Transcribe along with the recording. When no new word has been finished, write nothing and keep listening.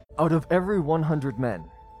Out of every 100 men,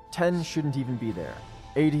 10 shouldn't even be there.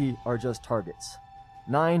 80 are just targets.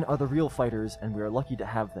 9 are the real fighters, and we are lucky to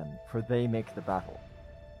have them, for they make the battle.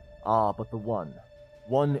 Ah, but the one.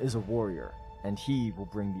 One is a warrior, and he will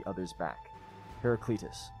bring the others back.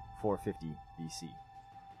 Heraclitus, 450 BC.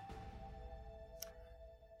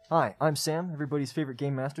 Hi, I'm Sam, everybody's favorite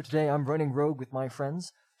game master. Today I'm running rogue with my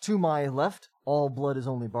friends. To my left, all blood is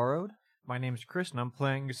only borrowed. My name's Chris, and I'm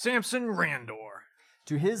playing Samson Randor.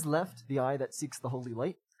 To his left, the eye that seeks the holy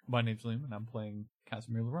light. My name's Liam, and I'm playing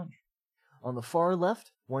Casimir LaRunge. On the far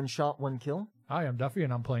left, one shot, one kill. Hi, I'm Duffy,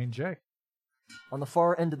 and I'm playing Jay. On the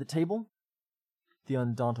far end of the table, the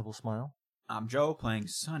undauntable smile. I'm Joe, playing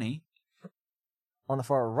Sonny. On the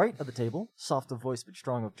far right of the table, soft of voice but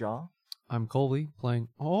strong of jaw. I'm Colby, playing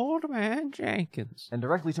Old Man Jenkins. And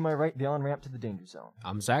directly to my right, the on-ramp to the danger zone.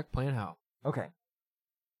 I'm Zach, playing Hal. Okay.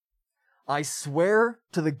 I swear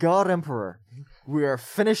to the God Emperor, we are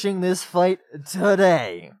finishing this fight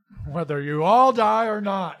today. Whether you all die or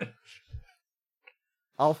not.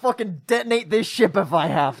 I'll fucking detonate this ship if I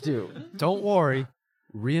have to. Don't worry,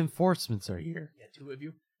 reinforcements are here. Yeah, 2 of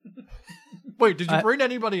you. Wait, did you bring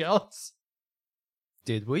anybody else?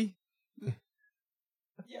 Did we?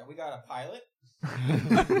 Yeah, we got a pilot.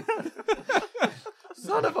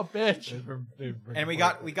 Son of a bitch. And we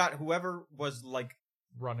got whoever was like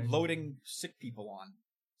running, loading sick people on.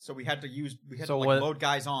 So we had to So load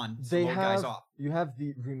guys on, load guys off. You have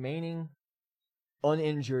the remaining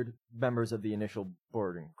uninjured members of the initial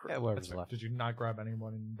boarding crew. Yeah, whatever's left. Did you not grab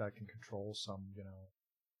anyone that can control some,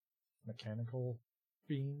 mechanical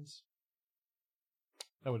beams?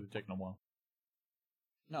 That would have taken a while.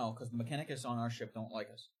 No, because the mechanics on our ship don't like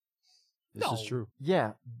us. This is true.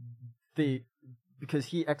 Yeah, because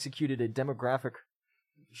he executed a demographic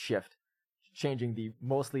shift, changing the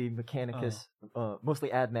mostly Mechanicus, mostly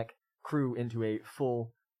AdMech crew into a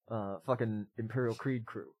full fucking Imperial Creed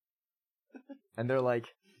crew. And they're like,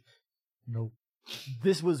 nope.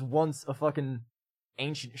 This was once a fucking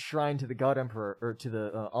ancient shrine to the God Emperor, or to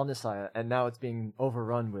the Omnissiah, and now it's being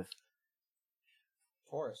overrun with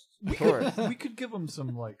tourists. We could give them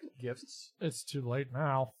some, gifts. It's too late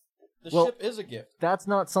now. The ship is a gift. That's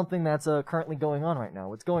not something that's currently going on right now.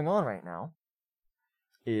 What's going on right now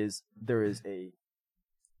is there is a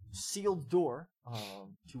sealed door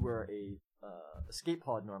to where a escape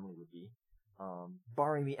pod normally would be,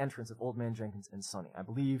 barring the entrance of Old Man Jenkins and Sonny. I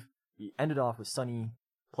believe he ended off with Sonny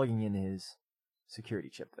plugging in his security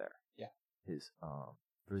chip there. Yeah. His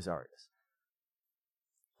Rosarius.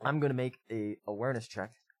 I'm going to make a awareness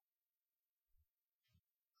check.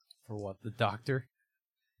 For what? The doctor?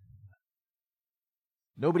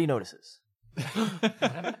 Nobody notices. You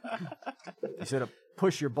sort of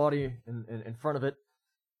push your body in front of it,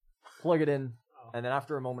 plug it in, and then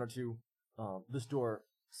after a moment or two, this door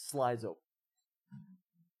slides open.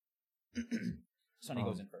 Sonny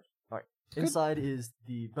goes in first. All right. Inside is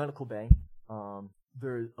the medical bay.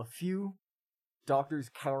 There are a few doctors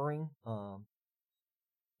cowering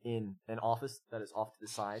in an office that is off to the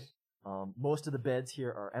side. Most of the beds here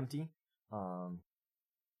are empty.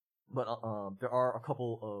 But there are a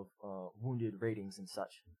couple of wounded ratings and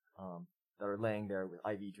such that are laying there with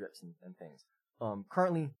IV drips and things.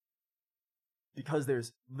 Currently, because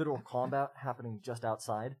there's literal combat happening just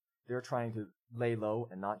outside, they're trying to lay low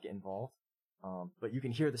and not get involved. But you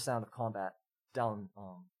can hear the sound of combat down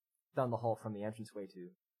the hall from the entranceway to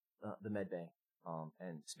the med bay.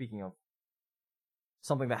 And speaking of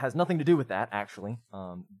something that has nothing to do with that, actually,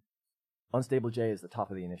 Unstable J is the top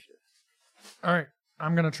of the initiative. All right.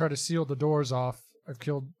 I'm going to try to seal the doors off. I've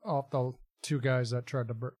killed off the 2 guys that tried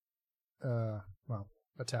to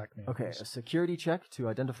attack me. Okay, a security check to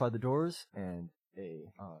identify the doors, and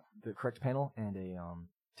the correct panel, and a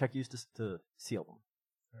tech used to seal them.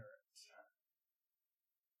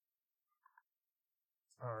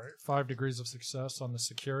 All right. 5 degrees of success on the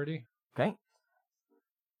security. Okay.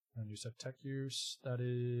 And you said tech use. That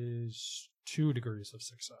is 2 degrees of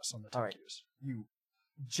success on the tech use. You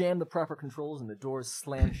jam the proper controls, and the doors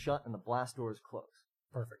slam shut, and the blast doors close.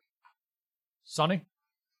 Perfect. Sonny,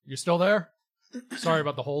 you still there? Sorry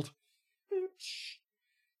about the hold.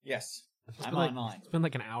 Yes, I'm online. It's been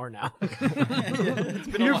like an hour now. It's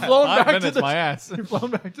been You've a while. flown 5 back minutes, to the my ass. You've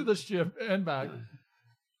flown back to the ship and back.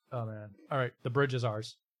 Oh man! All right, the bridge is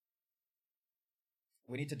ours.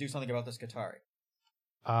 We need to do something about this Qatari.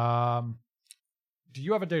 Do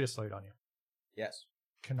you have a data slate on you? Yes.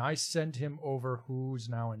 Can I send him over who's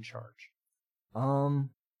now in charge?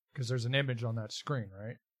 Because there's an image on that screen,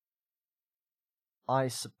 right? I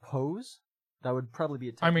suppose that would probably be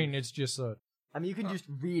a tech. I mean, it's just a... I mean, you can just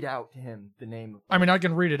read out to him the name of I mean, I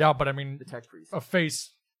can read it out, but I mean, the tech priest. a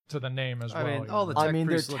face to the name as well. I mean, you all know. the tech they're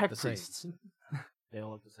priests look tech the same. priests. They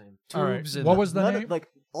all look the same. All right, Tubes and what was the None name? of, like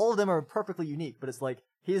all of them are perfectly unique, but it's like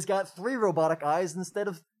he's got 3 robotic eyes instead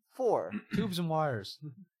of 4. tubes and wires.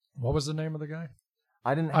 What was the name of the guy?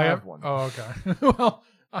 I didn't have one. Oh, okay. Well,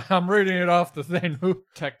 I'm reading it off the thing.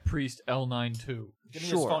 Tech Priest L92. Give me his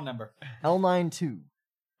Sure. phone number. L92.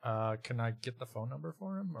 Can I get the phone number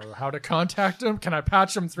for him, or how to contact him? Can I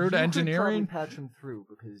patch him through to You engineering? could probably patch him through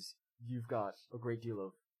because you've got a great deal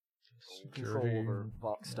of control Security. over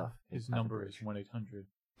Vox stuff. His number is 1-800.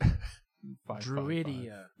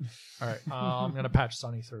 Druidia. All right, I'm gonna patch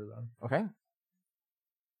Sonny through then. Okay.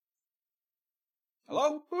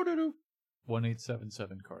 Hello?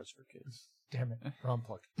 1877 Cars for Kids. Damn it, wrong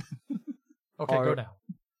plug. Okay, Are- go down.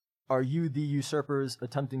 Are you the usurpers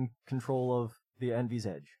attempting control of the Envy's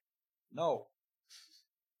Edge? No.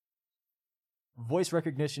 Voice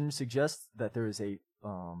recognition suggests that there is a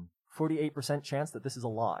 48% chance that this is a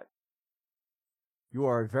lie. You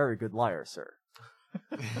are a very good liar, sir.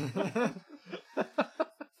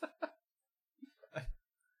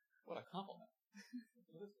 What a compliment.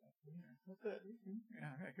 Yeah,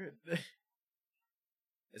 okay, good.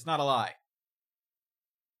 It's not a lie.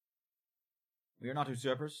 We are not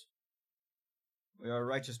usurpers. We are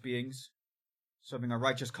righteous beings serving a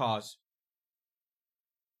righteous cause.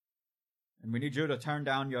 And we need you to turn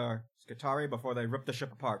down your Skitari before they rip the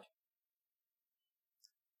ship apart.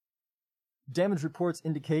 Damage reports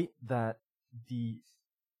indicate that the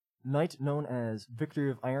knight known as Victory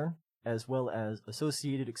of Iron, as well as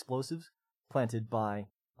associated explosives planted by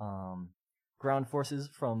ground forces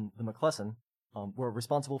from the McClellan, were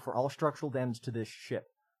responsible for all structural damage to this ship.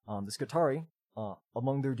 The Skitari,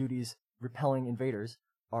 among their duties repelling invaders,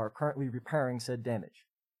 are currently repairing said damage.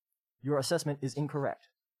 Your assessment is incorrect.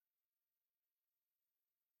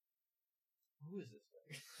 Who is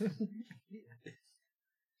this?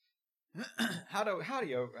 How do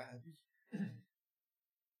you?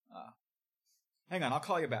 Hang on, I'll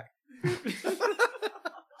call you back.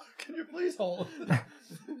 Can you please hold?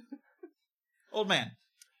 Old man,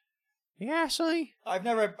 Yeah, Sonny. I've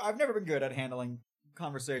never been good at handling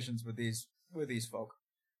conversations with these folk.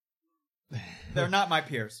 They're not my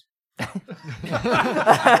peers. I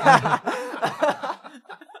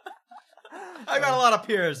got a lot of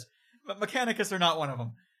peers, but Mechanicus are not one of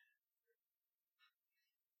them.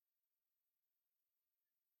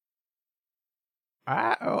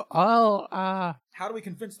 How do we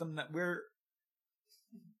convince them that we're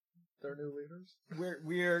Their new leaders.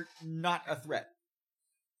 we're not a threat?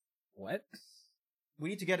 What? We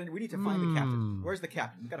need to get in. We need to find the captain. Where's the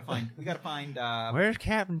captain? We gotta find. Where's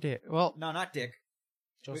Captain Dick? Well, No, not Dick.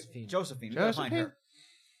 Josephine. Josephine. We gotta find her.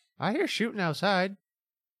 I hear shooting outside.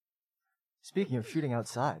 Speaking of shooting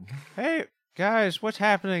outside, Hey, guys, what's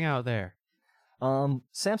happening out there?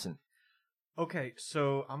 Samson, Okay,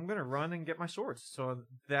 so I'm gonna run and get my swords. So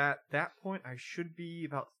that point, I should be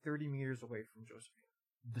about 30 meters away from Josephine.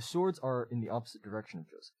 the swords are in the opposite direction of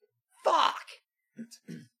Joseph. Fuck!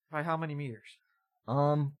 By how many meters?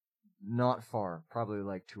 Not far. Probably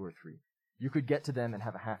like 2 or 3. You could get to them and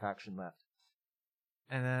have a half action left.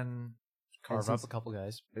 And then Carve since up a couple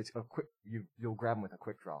guys. It's a quick. You'll grab them with a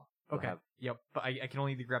quick draw. You'll okay, have- yep. But I can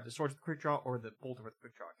only either grab the swords with the quick draw or the bolter with the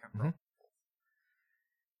quick draw. I can't draw.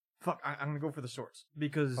 Fuck! I'm gonna go for the swords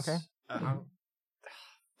because. Okay.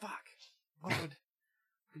 Fuck. What would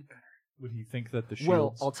be better? Would he think that the shields...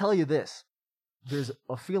 Well, I'll tell you this. There's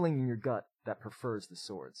a feeling in your gut that prefers the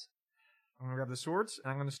swords. I'm gonna grab the swords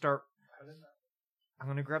and I'm gonna start. I'm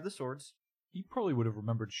gonna grab the swords. He probably would have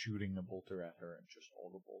remembered shooting a bolter at her and just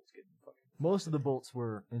all the bolts getting fucking... Most of the bolts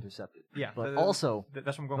were intercepted. Yeah, But also, that's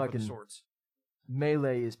what I'm going for the fucking- swords.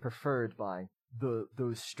 melee is preferred by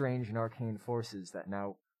those strange and arcane forces that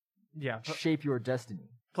now Yeah. shape your destiny.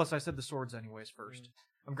 Plus, I said the swords anyways first.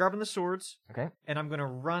 I'm grabbing the swords Okay? and I'm gonna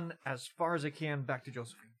run as far as I can back to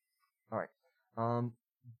Josephine. Alright.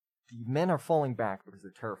 The men are falling back because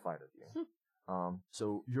they're terrified of you.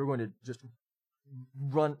 So you're going to just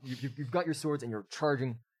run. You've got your swords and you're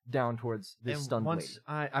charging down towards this And stunned once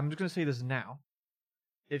lady. I'm just gonna say this now.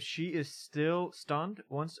 If she is still stunned,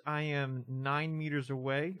 once I am 9 meters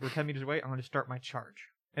away or 10 meters away, I'm gonna start my charge,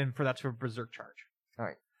 and for that's for berserk charge.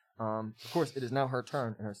 Alright. Of course, it is now her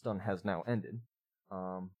turn, and her stun has now ended.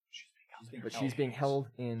 But she's being held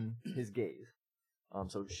in his gaze.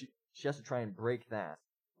 So she has to try and break that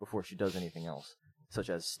before she does anything else, such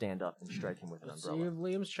as stand up and strike him with an Let's see umbrella. if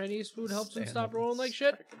Liam's Chinese food helps him stop rolling like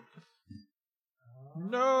shit.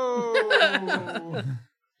 No!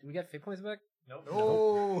 Do we get fate points back?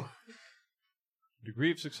 No!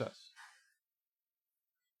 Degree of success.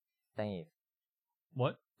 5.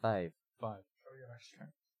 What? 5. 5.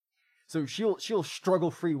 So she'll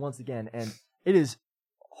struggle free once again, and it is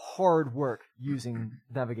hard work using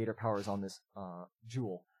navigator powers on this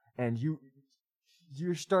jewel, and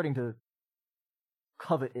you're starting to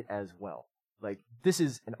covet it as well. Like, this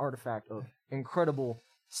is an artifact of incredible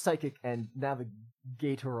psychic and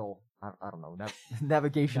navigatorial, I don't know,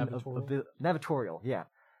 navigation navigatorial, yeah.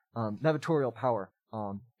 Navigatorial power.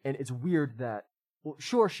 And it's weird that, well,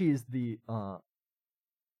 sure, she is the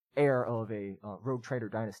heir of a rogue trader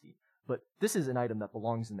dynasty, but this is an item that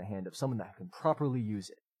belongs in the hand of someone that can properly use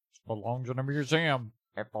it. It belongs in a museum.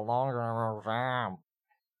 It belongs in a museum.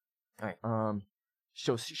 Alright,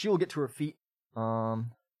 so she'll get to her feet,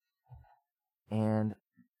 and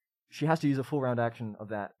she has to use a full round action of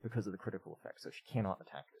that because of the critical effect, so she cannot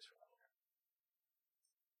attack this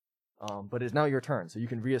round. But it's now your turn, so you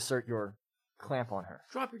can reassert your clamp on her.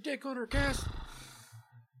 Drop your dick on her, Cass.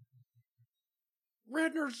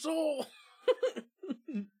 Redner soul.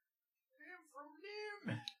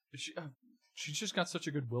 She's just got such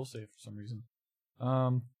a good will save for some reason.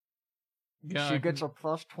 Yeah, she gets a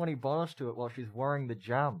plus 20 bonus to it while she's wearing the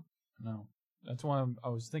gem. No, that's why I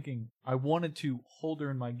was thinking I wanted to hold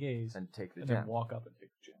her in my gaze And take the and gem. then walk up and take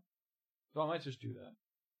the gem. So I might just do that.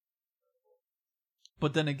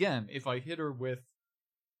 But then again, if I hit her with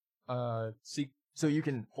So you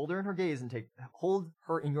can hold her in her gaze and hold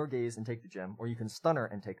her in your gaze and take the gem, or you can stun her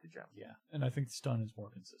and take the gem. yeah, and I think the stun is more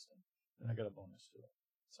consistent, and I got a bonus to it,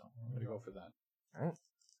 so I'm gonna go for that. All right.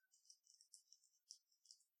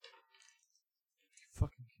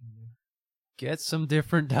 Fucking kidding me. Get some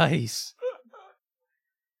different dice.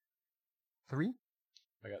 3.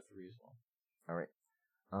 I got 3 as well. All right.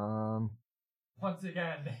 Once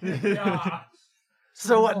again. Yeah.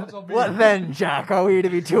 So what then, Jack? Are we to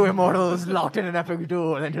be two immortals locked in an epic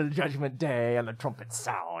duel until Judgment Day and the trumpets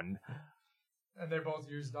sound? And they both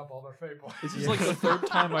used up all their fate points. This is like the third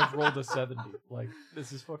time I've rolled a 70. Like,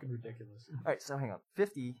 this is fucking ridiculous. All right, so hang on.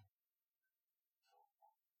 50.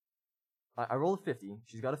 I rolled a 50.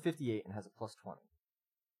 She's got a 58 and has a plus 20.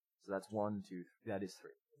 So that's 1, 2, that is 3.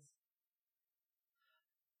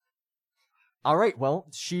 All right, well,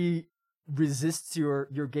 she resists your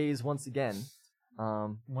gaze once again.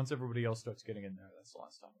 Once everybody else starts getting in there, that's the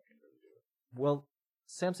last time I can really do it. Well,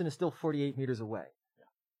 Samson is still 48 meters away.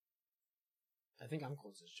 I think I'm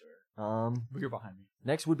closest to her. But you're behind me.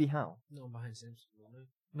 Next would be Hal. No, I'm behind Samson.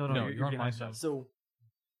 No, you're on my behind side. us. So,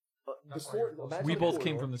 the That's core, fine. imagine We the both corridor,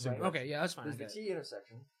 came from the same right? direction. Okay, yeah, that's fine. I There's the got it. T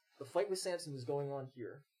intersection. The fight with Samson is going on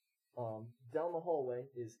here. Down the hallway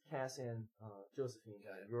is Cass and Josephine.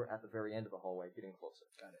 You're at the very end of the hallway, getting closer.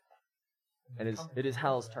 Got it. And it is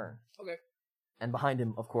Hal's turn. Okay. And behind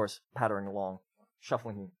him, of course, pattering along,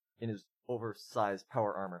 shuffling in his oversized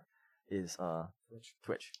power armor, is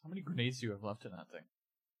Twitch. How many grenades do you have left in that thing?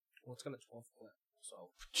 Well, it's got a 12 clip, so.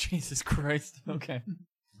 Jesus Christ. Okay.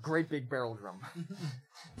 Great big barrel drum.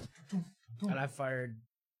 And I fired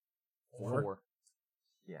 4.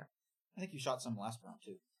 Yeah. I think you shot some last round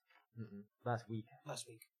too. Last week. last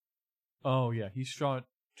week. Oh, yeah. He shot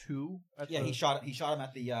 2? He shot him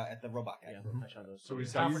at the robot guy. Yeah, I shot those. So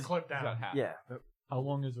he's Half a got clip down. got half. Yeah. How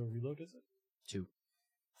long is a reload, is it? 2.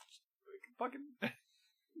 Fucking...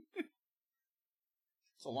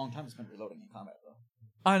 It's a long time to spend reloading in combat, though.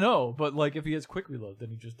 I know, but like if he has quick reload, then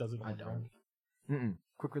he just does it on I the don't. round.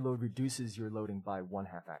 Quick reload reduces your loading by 1/2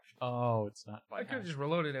 action. Oh, it's not by I could have half. just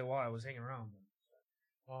reloaded it while I was hanging around.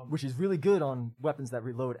 Which is really good on weapons that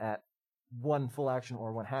reload at 1 full action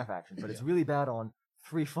or 1/2 action, but it's really bad on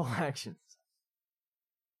 3 full actions.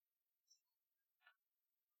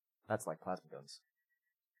 That's like plasma guns.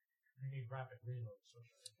 We need rapid reloads.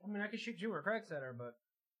 I mean, I could shoot 2 or cracks at her, but.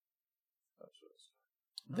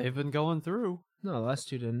 They've been going through. No, the last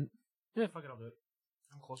 2 didn't. Yeah, fuck it, I'll do it.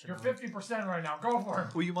 I'm closer. You're now. 50% right now. Go for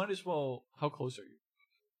it. Well, you might as well... How close are you?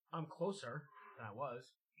 I'm closer than I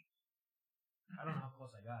was. I don't know how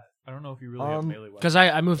close I got. I don't know if you really have melee weapons. Because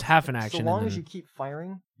I moved half an action. So long and as then- you keep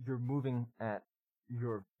firing, you're moving at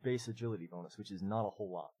your base agility bonus, which is not a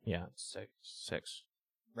whole lot. Yeah, it's 6.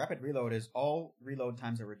 Rapid reload is all reload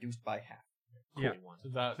times are reduced by half. Yeah. So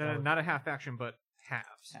that Not a half action, but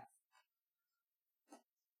halves.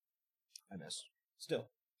 I miss. Still,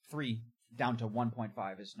 3 down to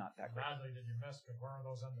 1.5 is not that great. Badly did you miss, because where are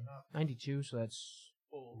those ending up? 92, so that's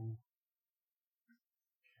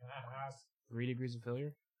Yes. 3 degrees of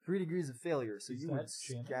failure. 3 degrees of failure, so Is you that would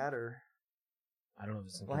jamming? scatter... I don't know if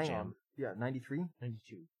it's Well, like a hang jam. on. Yeah, 93?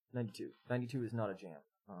 92. 92. 92 is not a jam.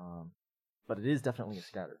 But it is definitely a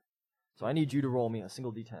scatter. So I need you to roll me a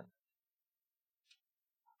single d10.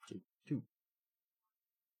 2.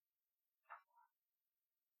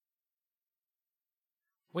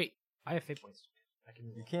 Wait, I have fate points. I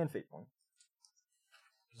can. You can fate point.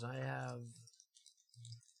 Because I have.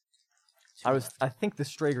 I think the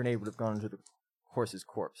stray grenade would have gone into the horse's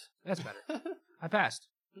corpse. That's better. I passed.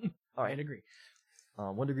 All right. I'd agree.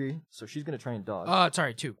 1 degree. So she's gonna try and dodge.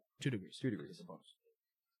 Sorry, 2. 2 degrees. 2 degrees.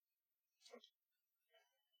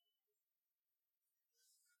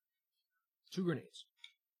 2 grenades.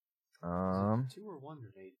 2 or 1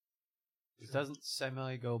 grenade? It doesn't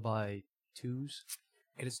semi go by 2s?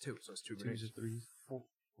 It is 2, so it's 2 grenades. 2s or 3s?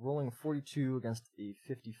 Rolling 42 against a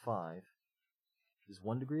 55 is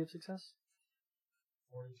 1 degree of success.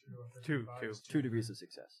 2. 2 degrees of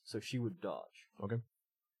success. So she would dodge. Okay.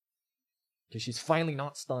 Because she's finally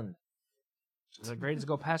not stunned. The grenades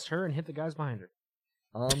go past her and hit the guys behind her.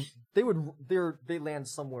 They land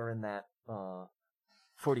somewhere in that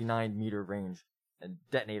 49-meter range and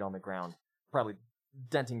detonate on the ground, probably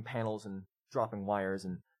denting panels and dropping wires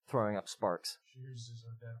and throwing up sparks. She uses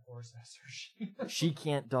a dead horse as her shield. She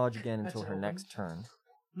can't dodge again until her next turn.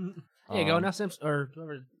 Yeah, go now, Sims. Or,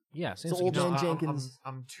 yeah, Sims. So Old Man Jenkins.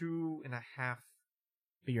 I'm 2.5.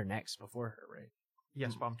 But you're next before her, right?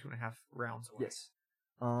 Yes, but I'm 2.5 rounds away. Yes.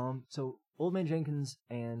 So Old Man Jenkins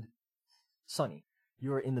and Sonny,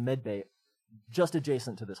 you are in the med bay, just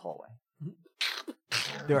adjacent to this hallway.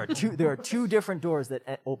 There are two different doors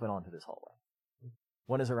that open onto this hallway.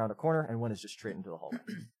 One is around a corner, and one is just straight into the hallway.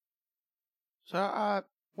 So,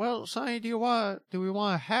 well, Sonny, do we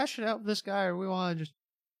want to hash it out with this guy, or we want to just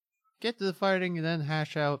get to the fighting and then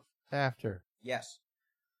hash out after? Yes.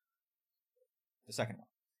 The second one.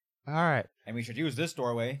 All right. And we should use this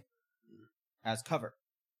doorway as cover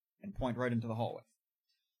and point right into the hallway,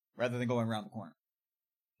 rather than going around the corner.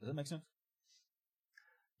 Does that make sense?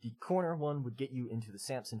 The corner one would get you into the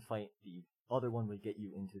Samson fight. The other one would get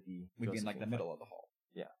you into the... We'd be in like the Josephine middle fight. of the hall.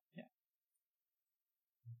 Yeah. Yeah.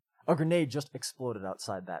 A grenade just exploded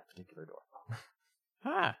outside that particular door.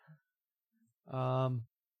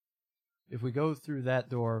 If we go through that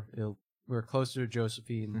door, we're closer to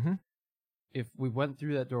Josephine. Mm-hmm. If we went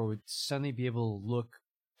through that door, would Sonny be able to look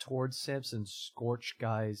towards Samson and scorch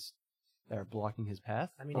guys that are blocking his path?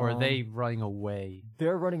 I mean, or are they running away?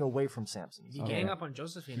 They're running away from Samson. You gang up on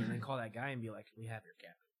Josephine and then call that guy and be like, "We have your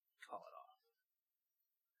captain. Call it off."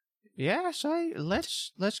 Yeah, Sonny,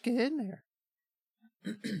 let's get in there.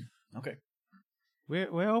 Okay.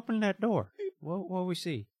 We're opening that door. What we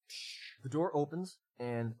see? The door opens,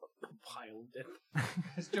 and Piled it.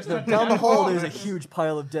 down the hall there's a huge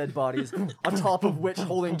pile of dead bodies, on top of which,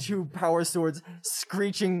 holding 2 power swords,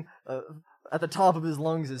 screeching at the top of his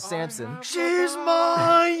lungs, is Samson. She's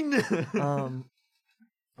mine!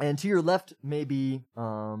 And to your left, maybe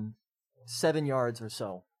 7 yards or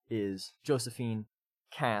so, is Josephine,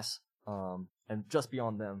 Cass, and just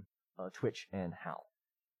beyond them, Twitch and Hal.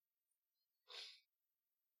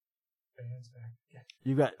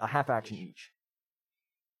 You got a half action each.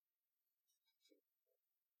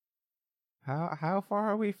 How far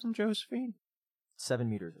are we from Josephine? 7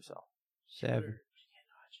 meters or so. 7.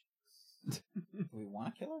 Do we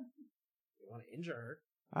want to kill her? We want to injure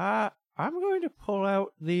her. I'm going to pull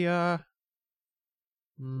out the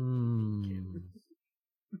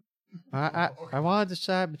I want to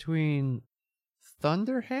decide between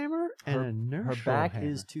Thunderhammer and Inertial Her back Hammer.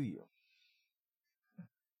 is to you.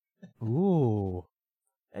 Ooh.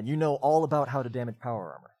 And you know all about how to damage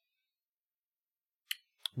power armor.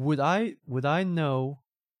 Would I know?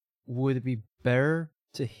 Would it be better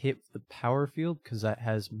to hit the power field because that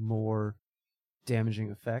has more damaging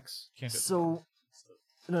effects? Can't do it. So,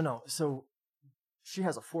 no. So, she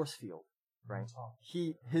has a force field, right?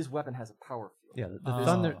 His weapon has a power field. Yeah, the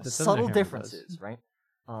There's the subtle Thunderhammer differences, does. right?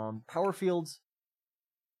 Power fields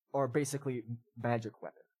are basically magic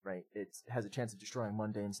weapon, right? It has a chance of destroying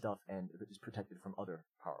mundane stuff and it is protected from other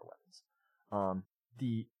power weapons.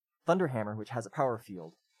 The Thunderhammer, which has a power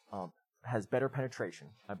field, has better penetration,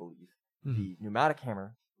 I believe. Mhm. The pneumatic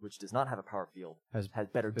hammer, which does not have a power field, has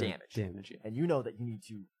better damage. Damage, yeah. And you know that you need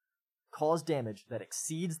to cause damage that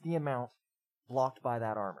exceeds the amount blocked by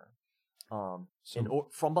that armor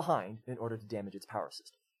from behind in order to damage its power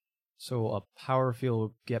system. So a power field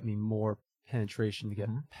will get me more penetration to get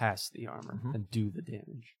Mhm. past the armor Mhm. and do the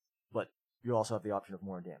damage. But you also have the option of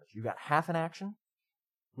more damage. You got half an action,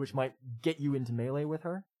 which might get you into melee with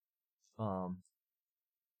her.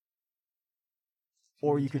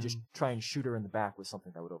 Or you could just try and shoot her in the back with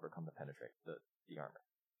something that would overcome the penetrate the armor.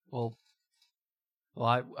 Well,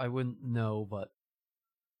 I wouldn't know, but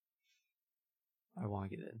I want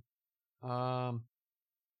to get in.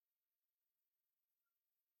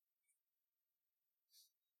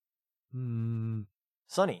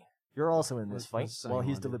 Sonny, you're also in this What's fight. Sonny While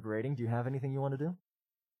he's wanna do? deliberating, do you have anything you want to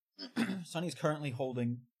do? Sonny's currently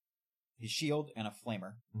holding his shield and a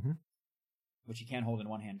flamer, Mhm. which he can't hold in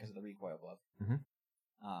one hand because of the recoil glove. Mhm.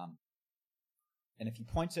 And if he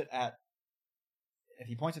points it at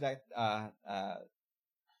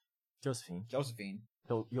Josephine, Josephine,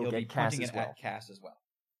 you'll he'll be get Cass pointing as it well. at Cass as well.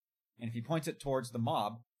 And if he points it towards the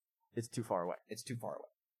mob, It's too far away. it's too far away.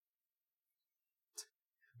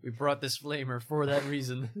 We brought this flamer for that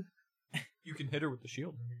reason. You can hit her with the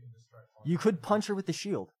shield. You could punch her with the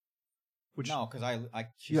shield. Which No, because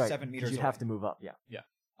she's Right, 7 meters you'd away. have to move up, yeah.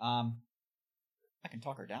 I can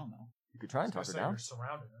talk her down, though. You could try and talk her down. You're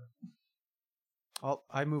surrounded.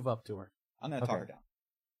 I move up to her. I'm going to talk Okay. her down.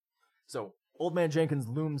 So, Old Man Jenkins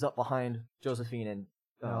looms up behind Josephine, and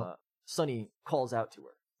Well- Sonny calls out to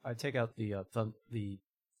her. I take out the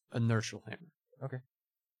inertial hammer.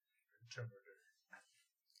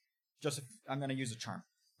 Joseph, I'm going to use a charm.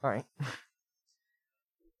 All right.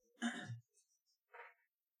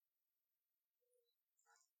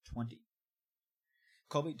 20.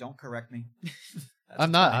 Colby, don't correct me.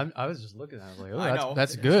 I'm not. I was just looking at it. I was like, oh, I know.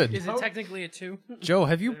 that's good. Is it technically a 2? Joe,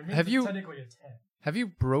 have you Technically a 10. have you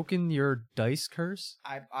broken your dice curse?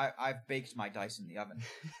 I've baked my dice in the oven.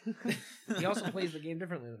 He also plays the game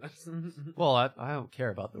differently than us. Well, I don't care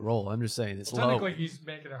about the roll. I'm just saying it's low. Technically, he's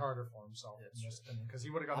making it harder for himself in this opinion because he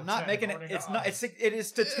would have got. I'm a not 10 making it. according It's to not. us. It is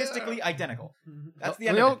statistically identical. That's the We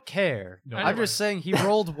end of don't it. care. No. I'm Anyway. just saying he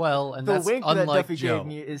rolled well, and The that's wink that unlike Duffy Joe. gave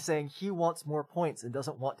me is saying he wants more points and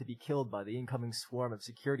doesn't want to be killed by the incoming swarm of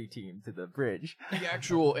security team to the bridge. the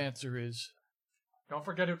actual answer is Don't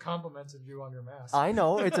forget who complimented you on your mask. I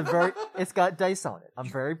know, it's got dice on it. I'm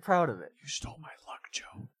very proud of it. you stole my luck,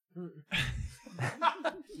 Joe.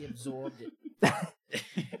 He absorbed it.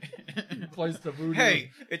 He plays the voodoo.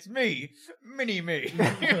 Hey, it's me, mini me.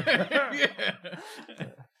 Yeah.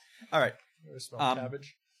 All right, I smell Um,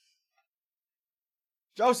 cabbage.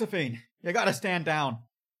 Josephine, you gotta stand down.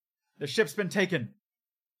 The ship's been taken.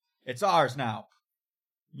 It's ours now.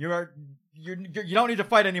 You don't need to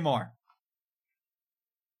fight anymore.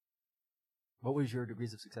 What was your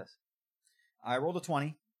degrees of success? I rolled a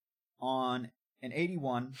 20 on an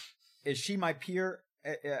 81. Is she my peer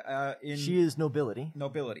in She is nobility.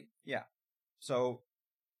 nobility? Yeah. So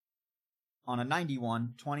on a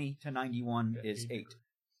 91, 20 to 91 is 8.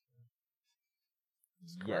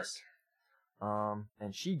 Yes.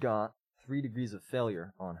 And she got 3 degrees of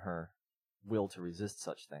failure on her will to resist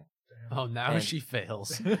such thing. Oh, now And- she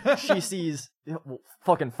fails. She sees, well,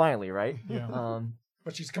 fucking finally, right? Yeah.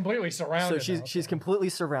 But she's completely So surrounded. she's completely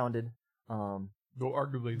surrounded. Though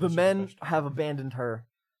arguably The this is men best. have abandoned her.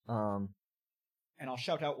 And I'll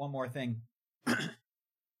shout out one more thing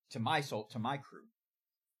to my crew.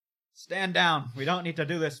 Stand down. We don't need to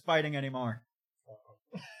do this fighting anymore.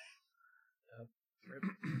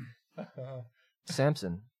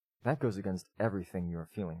 Samson, that goes against everything you're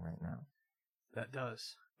feeling right now. That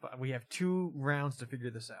does. But we have 2 rounds to figure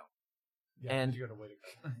this out. Yeah, and- you gotta wait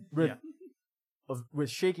a go. With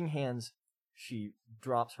shaking hands, she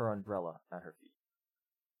drops her umbrella at her feet.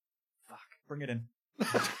 Bring it in.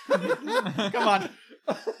 Come on.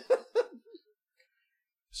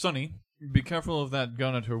 Sonny, be careful of that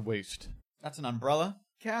gun at her waist. That's an umbrella,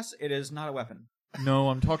 Cass. It is not a weapon. No,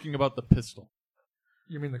 I'm talking about the pistol.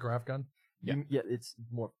 You mean the graph gun? Yeah. Yeah, it's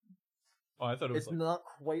more. Oh, I thought it was It's not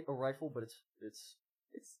quite a rifle, but it's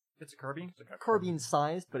It's a carbine? carbine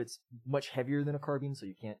sized, but it's much heavier than a carbine, so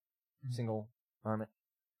you can't single arm it.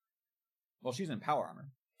 Well, she's in power armor.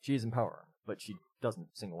 She is in power armor, but she doesn't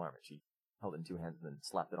single arm it. She held it in 2 hands and then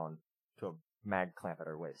slapped it on to a mag clamp at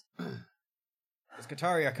her waist. The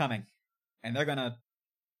Skitarii are coming, and they're gonna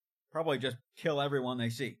probably just kill everyone they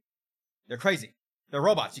see. They're crazy. They're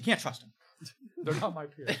robots. You can't trust them. They're not my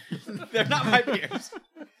peers. They're not my peers.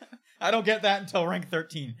 I don't get that until rank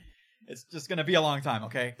 13. It's just gonna be a long time,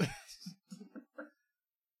 okay?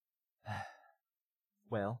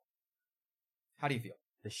 Well, How do you feel?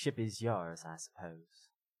 the ship is yours, I suppose.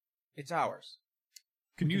 It's ours.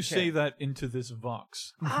 Can you Okay. say that into this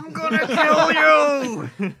vox? I'm gonna kill you!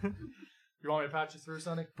 You want me to patch you through,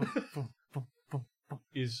 Sonny?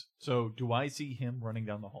 Do I see him running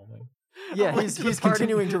down the hallway? Yeah, like he's to the party.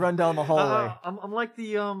 continuing to run down the hallway. I'm like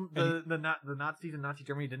the Nazis in Nazi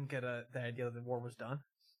Germany didn't get the idea that the war was done.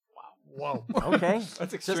 Whoa. Okay,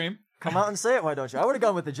 That's extreme. come out and say it, why don't you? I would have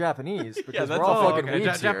gone with the Japanese because that's we're all all- fucking okay,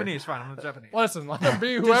 weebs here. Japanese, fine. I'm the Japanese. Listen, let him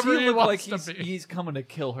be Does whoever he he look wants like to be. he's coming to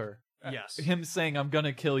kill her? Yes. Him saying, I'm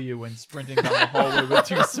gonna kill you, and sprinting down the hallway with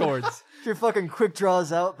 2 swords. She fucking quick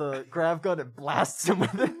draws out the grav gun and blasts him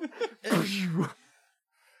with it.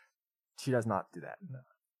 She does not do that.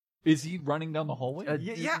 Is he running down the hallway? I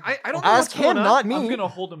don't know Ask what's going him, on. not me. I'm gonna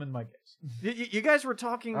hold him in my gaze. You guys were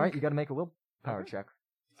talking. All right, you got to make a willpower check.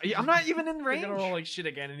 I'm not even in You're range. gonna roll like shit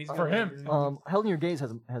again, and he's For him. Held in your gaze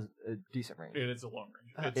has a decent range. It is a long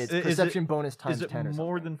range. It's Is perception bonus times Is it 10 or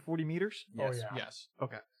more something. than 40 meters? Oh yeah. Yes.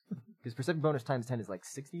 Okay. Because perception bonus times 10 is like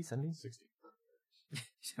 60, 70? 60.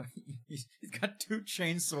 He's got 2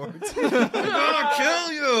 chain swords. I'm gonna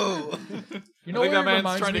kill you! You know I think what that he man's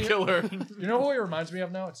reminds trying me to kill her. You know who he reminds me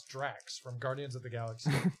of now? It's Drax from Guardians of the Galaxy.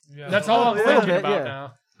 Yeah. That's all I'm a little thinking bit, about yeah.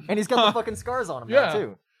 now. And he's got the fucking scars on him Yeah. now,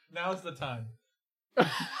 too. Now's the time.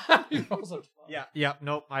 He also- Yeah.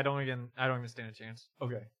 Nope. I don't even stand a chance.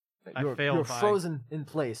 Okay. I failed You're by- frozen in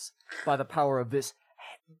place by the power of this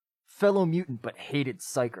fellow mutant but hated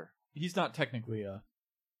psyker. He's not technically a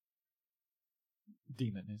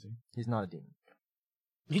demon, is he? He's not a demon.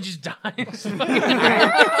 He just dies.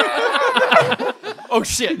 Oh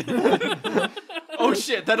shit! Oh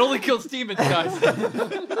shit! That only kills demons, guys.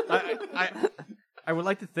 I would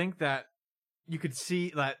like to think that you could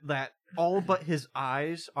see that all but his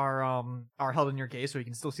eyes are held in your gaze, so you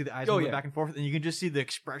can still see the eyes moving back and forth, and you can just see the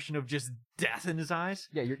expression of just death in his eyes.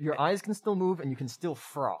 Yeah, your eyes can still move and you can still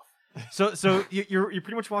froth. So you're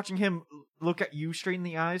pretty much watching him look at you straight in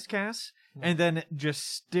the eyes, Cass, and then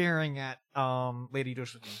just staring at Lady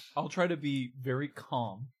Josephine. I'll try to be very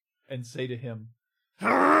calm and say to him, Calm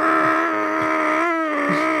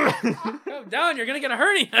down, you're gonna get a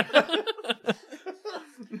hernia.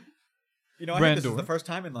 You know, I think this is Brandor. the first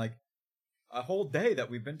time in like a whole day that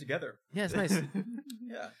we've been together. Yeah, it's nice.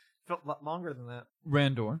 Yeah. Felt a lot longer than that.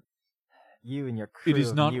 Randor, You and your crew it is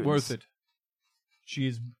of not mutants. worth it. She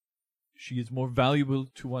is more valuable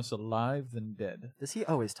to us alive than dead. Does he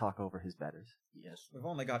always talk over his betters? Yes. We've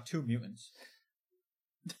only got 2 mutants.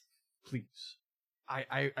 Please.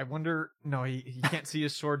 I wonder. No, he can't see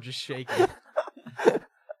his sword just shaking.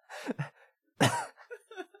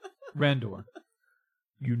 Randor,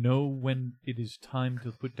 you know when it is time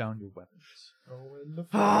to put down your weapons.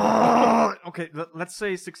 Okay, let's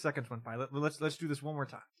say 6 seconds went by. Let's do this one more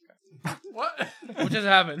time. What? What just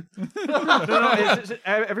happened? No, it's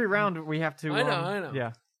every round we have to. I know.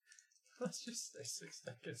 Yeah. Let's just say 6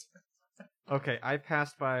 seconds. Okay, I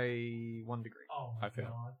passed by 1 degree. Oh I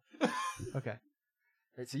failed. Okay.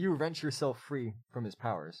 Right, so you wrench yourself free from his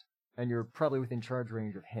powers, and you're probably within charge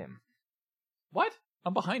range of him. What?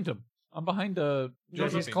 I'm behind him. I'm behind Yeah, he's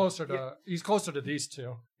Josephine. closer to these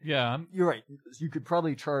two. Yeah, You're right. You could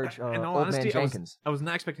probably charge In all Old honesty, Man Jenkins. I was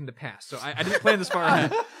not expecting to pass, so I didn't plan this far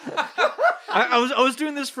ahead. I was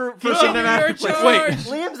doing this for You're cinematic. charged. Wait,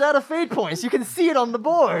 Liam's out of fate points. You can see it on the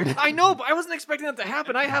board. I know, but I wasn't expecting that to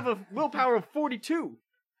happen. I have a willpower of 42.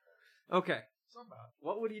 Okay.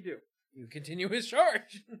 What would he do? You continue his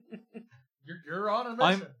charge. You're on a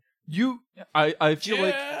mission. I feel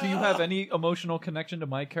like, do you Yeah. have any emotional connection to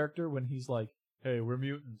my character when he's like, hey, we're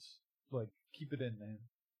mutants. Like, keep it in, man.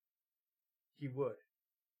 He would.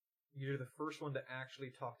 You're the first one to actually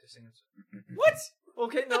talk to Samson. What?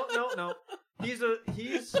 Okay, no. He's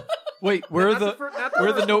Wait, where are not the not where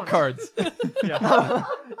are the first note one. cards? Yeah.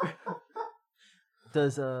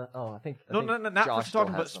 Does I think No, think not Josh first to still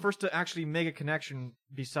talk, has but some. first to actually make a connection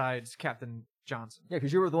besides Captain Johnson. Yeah,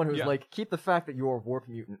 because you were the one who was Yeah. like, keep the fact that you're a warp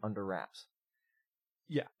mutant under wraps.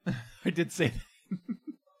 Yeah, I did say that.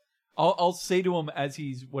 I'll say to him as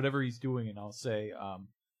he's whatever he's doing, and I'll say,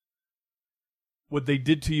 what they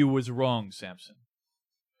did to you was wrong, Samson.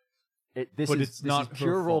 This But is it's not her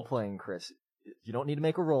pure role fault. playing, Chris. You don't need to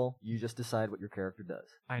make a roll. You just decide what your character does.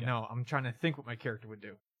 I know. I'm trying to think what my character would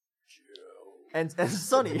do. And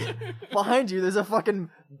Sonny, behind you, there's a fucking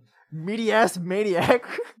meaty ass maniac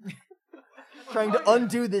trying to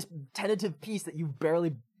undo this tentative piece that you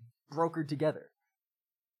barely brokered together.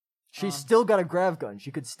 She's still got a grav gun.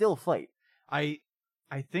 She could still fight, I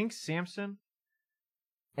think Samson.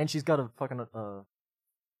 and she's got a fucking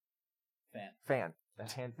Fan. fan. A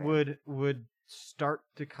hand fan. would start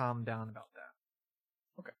to calm down about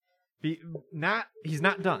that. Okay. He's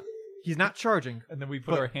not done. He's not charging. And then we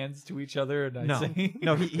put But- our hands to each other, and I No, say,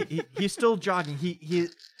 no. He's still jogging.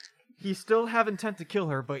 He still have intent to kill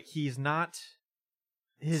her, but he's not.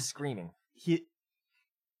 He's screaming.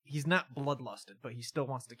 He's not bloodlusted, but he still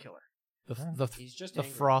wants to kill her. He's just The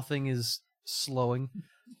angry. frothing is slowing.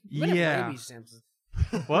 You might have Yeah. rabies, Samson.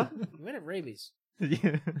 What? You might have rabies.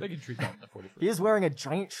 Yeah. they can treat that in the 41st. He is wearing a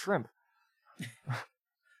giant shrimp.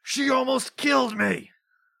 She almost killed me.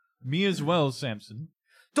 Me as well, Samson.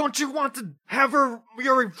 Don't you want to have your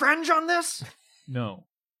revenge on this? No.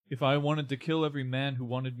 If I wanted to kill every man who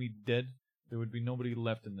wanted me dead, there would be nobody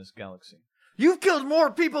left in this galaxy. You've killed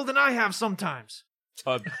more people than I have sometimes.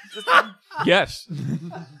 Yes.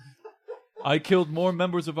 I killed more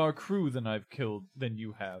members of our crew than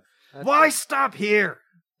you have. Why stop here?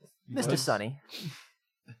 Mr. Sonny,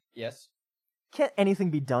 Yes. can't anything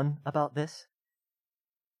be done about this?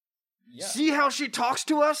 Yeah. See how she talks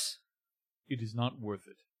to us? It is not worth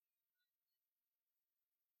it.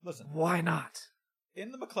 Listen, Why not?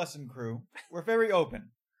 in the McClellan crew, we're very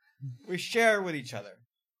open. We share with each other.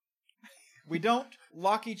 We don't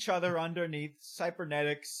lock each other underneath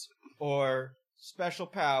cybernetics or special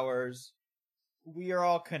powers. We are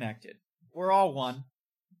all connected. We're all one.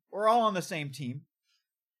 We're all on the same team.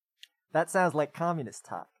 That sounds like communist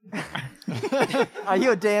talk. Are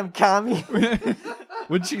you a damn commie?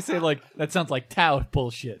 Wouldn't she say, like, that sounds like Tao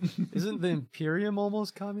bullshit? Isn't the Imperium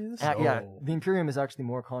almost communist? Yeah, Oh. the Imperium is actually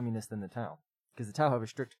more communist than the Tau. Because the Tau have a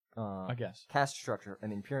strict I guess. caste structure,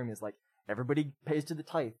 and the Imperium is like, everybody pays to the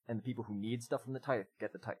tithe, and the people who need stuff from the tithe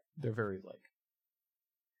get the tithe. They're very like.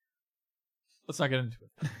 Let's not get into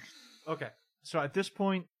it. Okay. So at this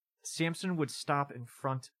point, Samson would stop in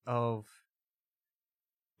front of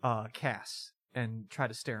Cass and try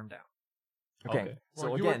to stare him down. Okay, so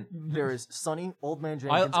Well, again, there is Sonny, Old Man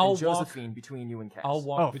Jenkins, I'll and Josephine between you and Cass. I'll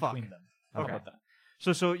walk Oh, between fuck. them. How Okay. about that?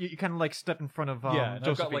 So you kind of like step in front of Yeah, and I've got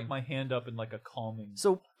Josephine. like my hand up in like a calming.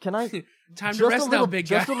 So, can I... Time to just rest a little, now, big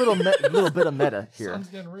guy. Just a little, little bit of meta here. Sun's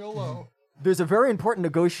getting real low. There's a very important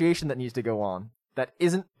negotiation that needs to go on that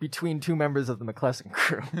isn't between two members of the McClellan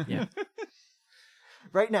crew. Yeah.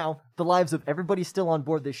 Right now, the lives of everybody still on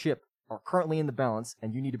board this ship are currently in the balance,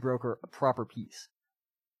 and you need to broker a proper peace.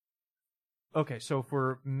 Okay, so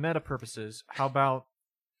for meta purposes, how about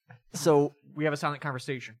So, we have a silent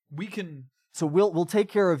conversation? We can. so we'll take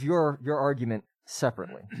care of your argument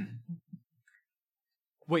separately.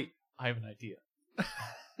 Wait, I have an idea.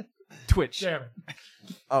 Twitch. Damn it.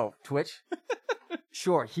 Oh, Twitch?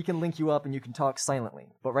 Sure, he can link you up and you can talk silently.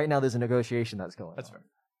 But right now there's a negotiation that's going That's on. fair.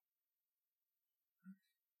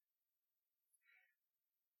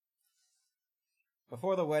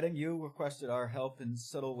 Before the wedding, you requested our help in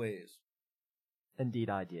subtle ways. Indeed,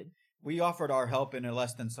 I did. We offered our help in a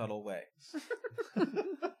less than subtle way.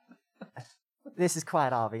 This is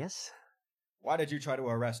quite obvious. Why did you try to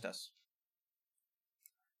arrest us?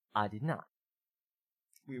 I did not.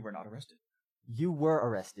 We were not arrested. You were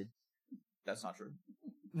arrested. That's not true.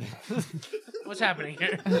 What's happening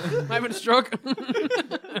here? Am I having a stroke?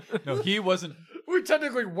 No, he wasn't. We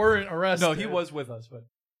technically weren't arrested. No, he was with us, but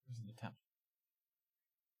he was in the town.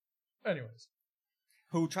 Anyways.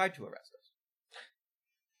 Who tried to arrest us?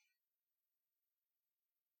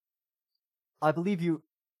 I believe you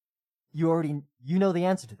already know the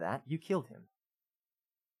answer to that. You killed him.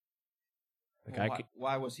 The guy,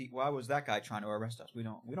 Why was that guy trying to arrest us? We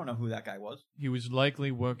don't know who that guy was. he was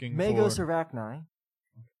likely working Magos for. Arachni.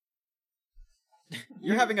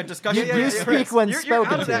 You're having a discussion. You with speak Chris. when You're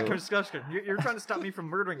spoken out of that to. discussion. You're trying to stop me from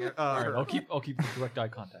murdering her. All right, I'll keep the direct eye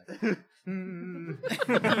contact.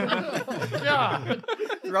 Yeah.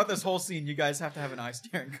 Throughout this whole scene, you guys have to have an eye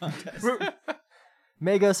staring contest.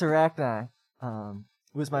 Magos Arachni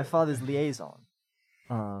was my father's liaison.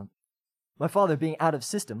 My father, being out of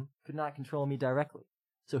system, could not control me directly,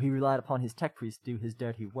 so he relied upon his tech priest to do his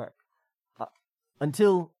dirty work.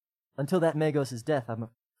 Until that Magos' death, I'm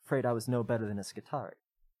afraid I was no better than a Skitari.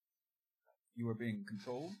 You were being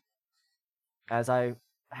controlled? As I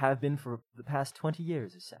have been for the past 20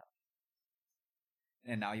 years or so.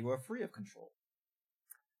 And now you are free of control.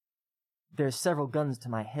 There's several guns to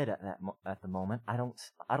my head at the moment. I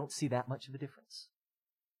don't see that much of a difference.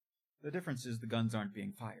 The difference is the guns aren't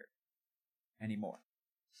being fired anymore.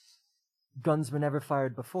 Guns were never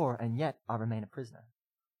fired before, and yet I remain a prisoner.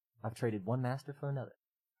 I've traded one master for another.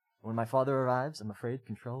 When my father arrives, I'm afraid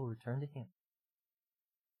control will return to him.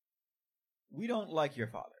 We don't like your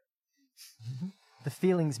father. The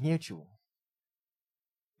feeling's mutual.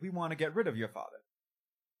 We want to get rid of your father.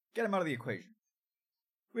 Get him out of the equation.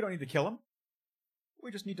 We don't need to kill him.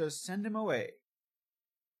 We just need to send him away.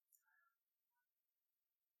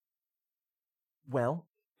 Well,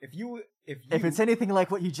 If if it's anything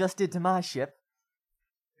like what you just did to my ship,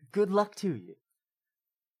 good luck to you.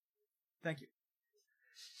 Thank you.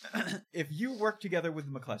 If you work together with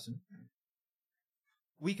McClellan,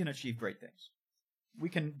 we can achieve great things. We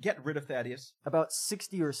can get rid of Thaddeus. About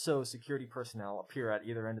 60 or so security personnel appear at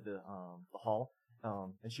either end of the hall,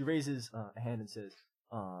 and she raises a hand and says,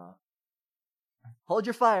 "Hold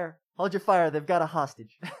your fire! Hold your fire! They've got a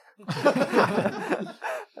hostage."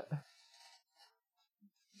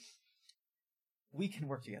 We can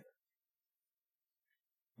work together.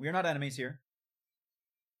 We are not enemies here.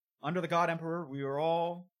 Under the God Emperor, we are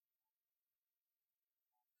all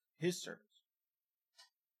his servants.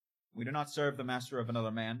 We do not serve the master of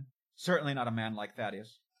another man, Certainly not a man like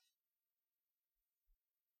Thaddeus.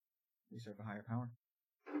 We serve a higher power.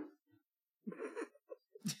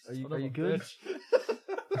 Are you good?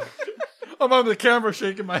 I'm on the camera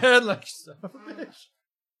shaking my head like, son of a bitch.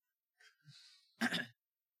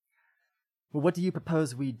 Well, what do you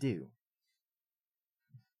propose we do?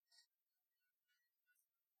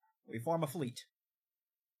 We form a fleet.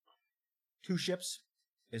 2 ships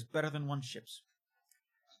is better than 1 ships.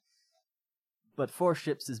 But 4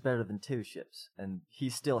 ships is better than 2 ships, and he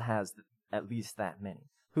still has at least that many.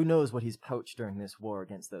 Who knows what he's poached during this war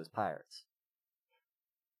against those pirates?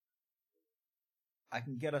 I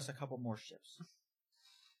can get us a couple more ships.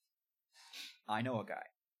 I know a guy.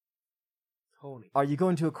 Tony. Are you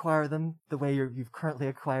going to acquire them the way you've currently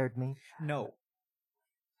acquired me? No.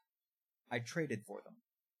 I traded for them.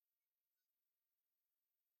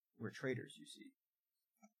 We're traders, you see.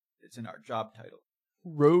 It's in our job title.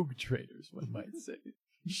 Rogue traders, one might say.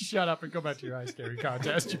 Shut up and go back to your ice carry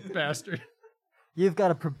contest, you bastard. You've got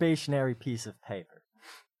a probationary piece of paper.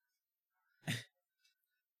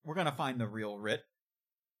 We're gonna find the real writ.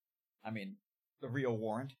 I mean, the real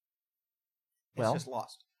warrant. It's just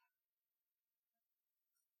lost.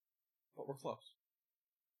 But we're close.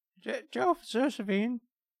 Josephine,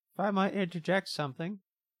 if I might interject something.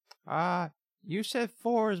 You said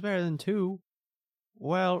 4 is better than 2.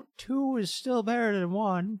 Well, 2 is still better than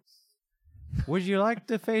 1. Would you like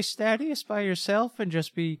to face Thaddeus by yourself and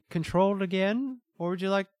just be controlled again? Or would you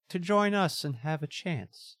like to join us and have a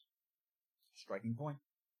chance? Striking point.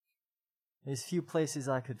 There's few places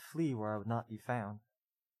I could flee where I would not be found.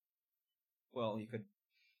 Well, you could...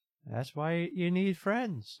 That's why you need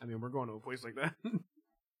friends. I mean, we're going to a place like that.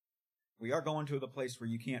 We are going to the place where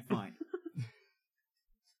you can't find.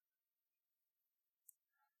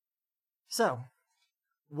 So,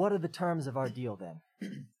 what are the terms of our deal then?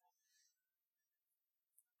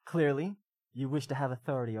 Clearly, you wish to have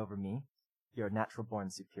authority over me, your natural-born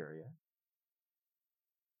superior.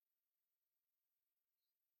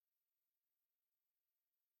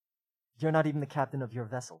 You're not even the captain of your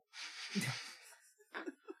vessel.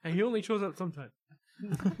 And he only shows up sometime.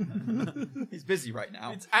 He's busy right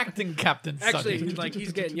now. It's acting Captain Actually, Sunny. like,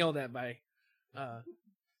 he's getting yelled at by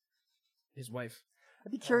his wife.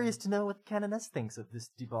 I'd be curious to know what the Canoness thinks of this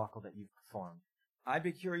debacle that you've performed. I'd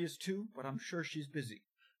be curious too, but I'm sure she's busy.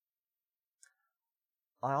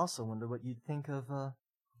 I also wonder what you'd think of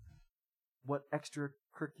what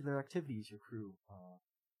extracurricular activities your crew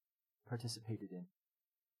participated in.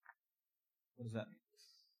 What does that mean?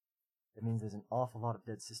 It means there's an awful lot of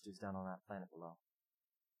dead sisters down on that planet below.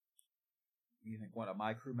 You think one of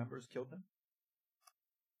my crew members killed them?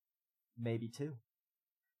 Maybe 2.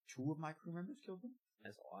 2 of my crew members killed them?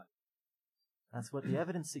 That's a lot. That's what the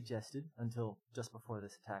evidence suggested until just before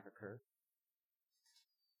this attack occurred.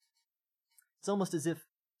 It's almost as if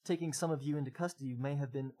taking some of you into custody may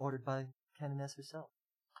have been ordered by Canoness herself.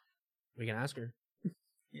 We can ask her.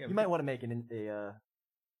 Yeah, You might want to make a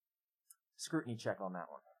scrutiny check on that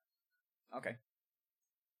one. Okay.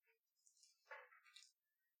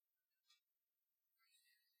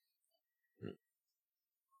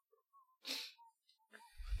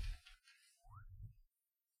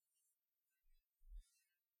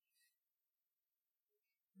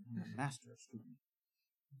 Master of scrutiny.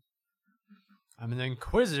 I'm an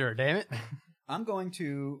inquisitor, damn it. I'm going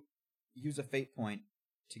to use a fate point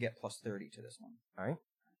to get plus 30 to this one. All right.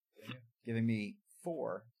 Giving me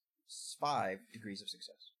 5 degrees of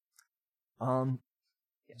success.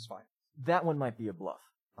 Yes, 5. That one might be a bluff.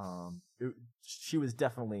 She was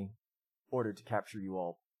definitely ordered to capture you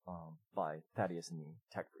all by Thaddeus and the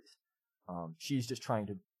tech priest. She's just trying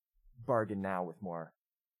to bargain now with more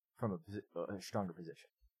from a stronger position.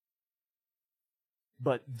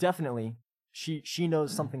 But definitely, she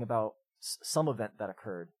knows something about some event that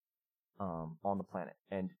occurred on the planet,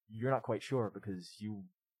 and you're not quite sure because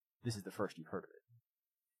this is the first you've heard of it.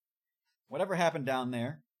 Whatever happened down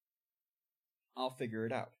there, I'll figure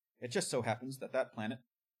it out. It just so happens that that planet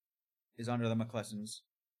is under the McClesson's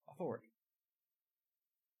authority.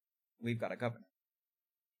 We've got a governor.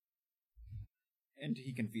 And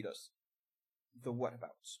he can feed us the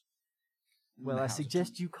whatabouts. Well, I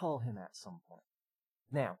suggest you call him at some point.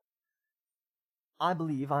 Now, I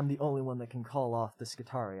believe I'm the only one that can call off the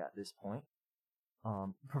Skitarii at this point,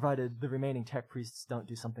 provided the remaining tech priests don't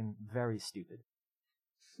do something very stupid.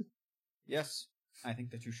 Yes, I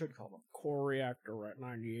think that you should call them. Core reactor at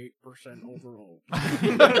 98% overload.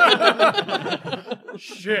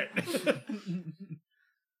 Shit.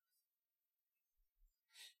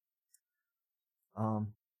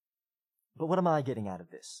 But what am I getting out of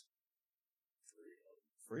this?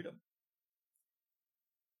 Freedom.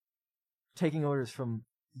 taking orders from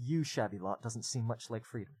you, shabby lot, doesn't seem much like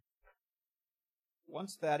freedom.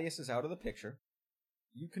 Once Thaddeus is out of the picture,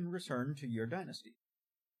 you can return to your dynasty.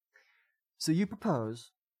 So you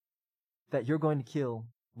propose that you're going to kill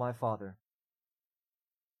my father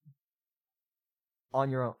on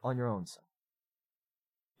your own, son.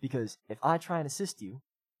 Because if I try and assist you,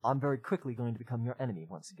 I'm very quickly going to become your enemy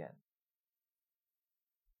once again.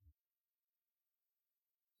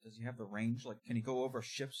 Does he have the range? Like, can he go over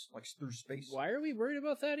ships, like, through space? Why are we worried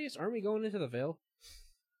about Thaddeus? Aren't we going into the Veil?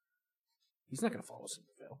 He's not going to follow us into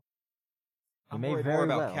the Veil. I'm may worried very more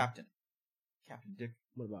about well. Captain Dick.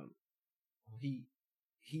 What about him?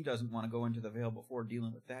 He doesn't want to go into the Veil before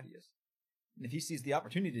dealing with Thaddeus. And if he sees the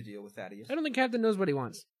opportunity to deal with Thaddeus, I don't think Captain knows what he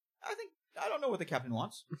wants. I don't know what the captain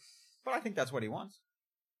wants, but I think that's what he wants.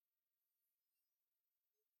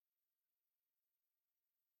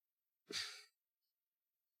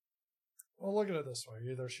 Well, look at it this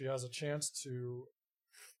way. Either she has a chance to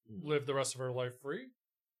live the rest of her life free,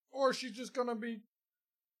 or she's just going to be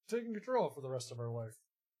taking control for the rest of her life.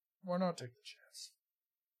 Why not take the chance?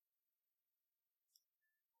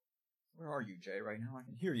 Where are you, Jay, right now? I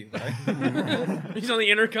can hear you. Right? He's on the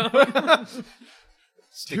intercom.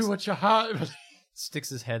 Do what you have. Sticks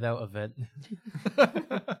his head out of it.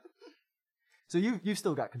 So you've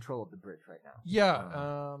still got control of the bridge right now.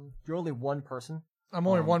 Yeah. You're only one person. I'm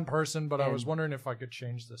only one person, but I and- was wondering if I could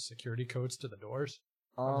change the security codes to the doors.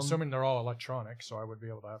 I'm Um, assuming they're all electronic, so I would be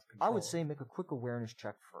able to have control. I would say make a quick awareness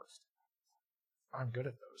check first. I'm good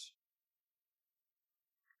at those.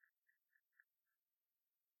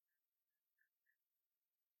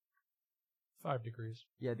 Five degrees.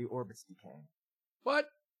 Yeah, the orbit's decaying. What?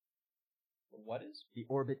 What is? The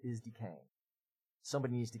orbit is decaying.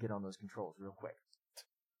 Somebody needs to get on those controls real quick.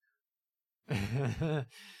 I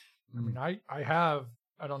mean, I have,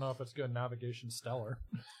 I don't know if it's good, navigation stellar.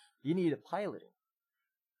 You need a piloting.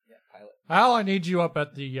 Yeah, pilot. Al, I need you up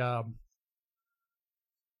at the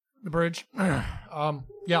bridge.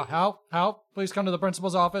 Yeah, Hal, please come to the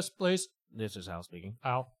principal's office, please. This is Hal speaking.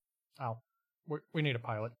 Al, we need a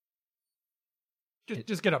pilot.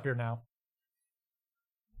 Just get up here now.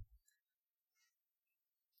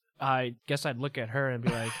 I guess I'd look at her and be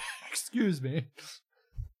like, Excuse me.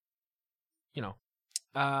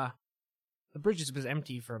 the bridge has been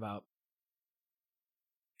empty for about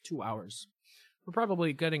 2 hours. We're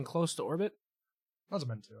probably getting close to orbit. Hasn't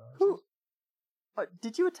been 2 hours. Who?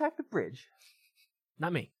 Did you attack the bridge?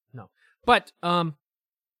 Not me, no. But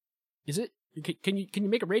is it? Can you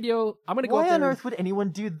make a radio? I'm gonna go Why up there. on earth would anyone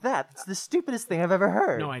do that? It's the stupidest thing I've ever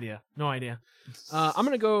heard. No idea. I'm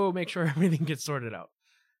gonna go make sure everything gets sorted out.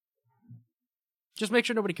 Just make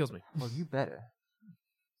sure nobody kills me. Well, you better.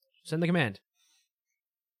 Send the command.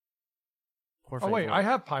 Oh wait, I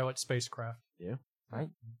have pilot spacecraft. Yeah. Right?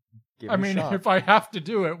 Give I it a mean, shot. if I have to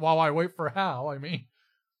do it while I wait for Hal, I mean,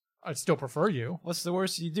 I'd still prefer you. What's the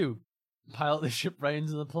worst you do? Pilot the ship right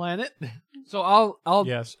into the planet? So I'll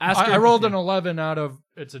Yes. ask her. I rolled an 11 out of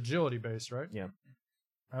its agility base, right? Yeah.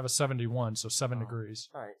 I have a 71, so 7 degrees.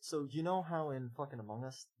 Alright, so you know how in fucking Among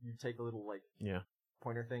Us, you take a little, like, Yeah.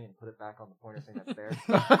 pointer thing and put it back on the pointer thing that's there?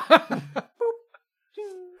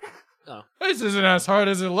 This isn't as hard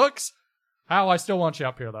as it looks. Hal, I still want you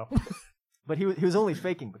up here, though. But he was only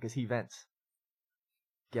faking because he vents.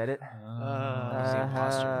 Get it? He's the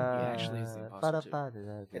imposter. He actually is the imposter.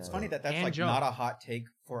 Too. It's funny that that's And like jump. not a hot take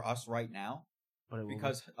for us right now, But it will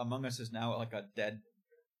because Among Us is now like a dead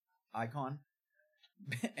icon.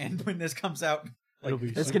 And when this comes out, like,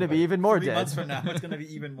 It's gonna be even more 3 dead. months from now, it's gonna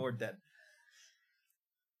be even more dead.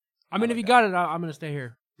 I mean, if you got it, I'm gonna stay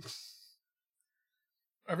here.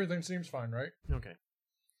 Everything seems fine, right? Okay.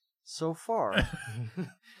 So far,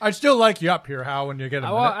 I'd still like you up here, Hal, when you get a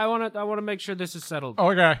minute. I want to make sure this is settled.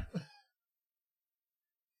 Okay.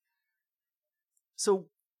 so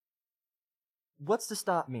what's to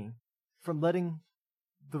stop me from letting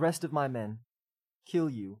the rest of my men kill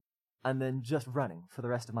you and then just running for the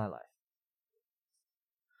rest of my life?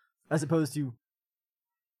 As opposed to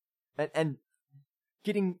and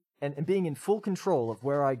getting and being in full control of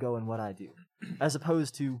where I go and what I do. As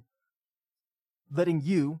opposed to letting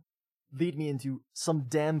you lead me into some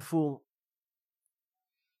damn fool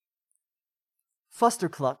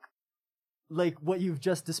fustercluck like what you've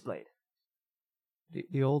just displayed.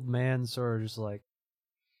 The old man sort of just like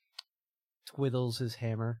twiddles his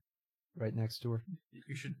hammer right next to her.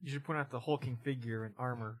 You should point out the hulking figure in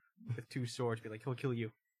armor with 2 swords. Be like, he'll kill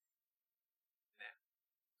you.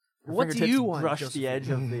 Her What do fingertips you want, brush Josephine? the edge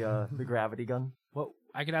of the gravity gun. What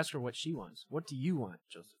I could ask her what she wants. What do you want,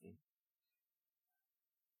 Josephine?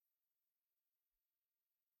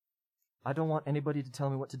 I don't want anybody to tell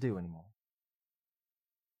me what to do anymore.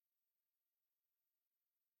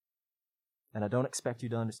 and I don't expect you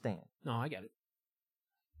to understand. No, I get it.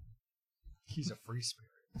 He's a free spirit.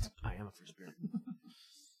 I am a free spirit.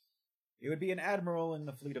 You would be an admiral in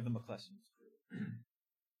the fleet of the McClessons.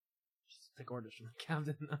 Just take orders from the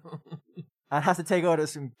captain now. I'd have to take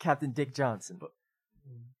orders from Captain Dick Johnson.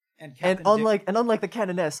 And And Captain unlike the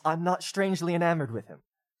Canoness, I'm not strangely enamored with him.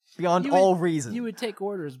 Beyond You would- all reason. You would take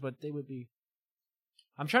orders, but they would be...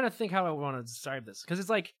 I'm trying to think how I want to describe this. Because it's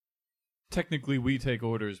like, Technically, we take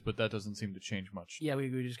orders, but that doesn't seem to change much. yeah, we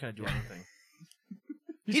just kind of do everything.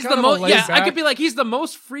 He's the kind of a most... Yeah, I laid-back- could be like, he's the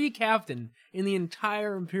most free captain in the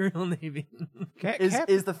entire Imperial Navy.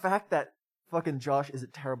 Is the fact that fucking Josh is a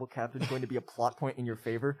terrible captain going to be a plot point in your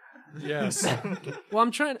favor? Yes. Well,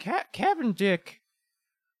 I'm trying... Captain Dick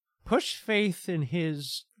pushed faith in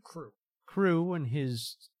his crew and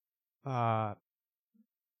his I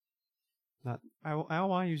don't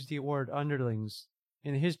want to use the word underlings,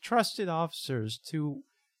 and his trusted officers to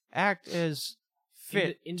act as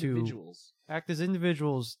fit individuals. to act as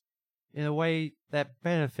individuals in a way that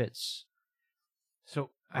benefits So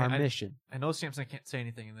our mission. I know Samson can't say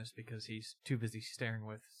anything in this because he's too busy staring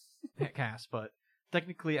with Cass, but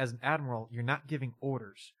technically as an admiral, you're not giving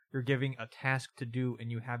orders. You're giving a task to do,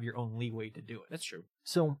 and you have your own leeway to do it. That's true.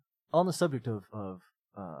 So, on the subject of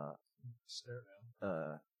Stare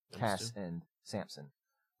down. Cass and Samson,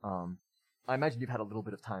 I imagine you've had a little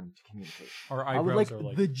bit of time to communicate. Our I would eyebrows like are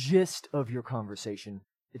like... the gist of your conversation.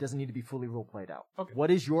 It doesn't need to be fully role played out. Okay.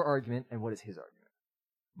 What is your argument and what is his argument?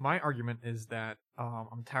 My argument is that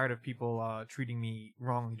I'm tired of people treating me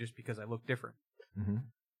wrongly just because I look different, Mm-hmm.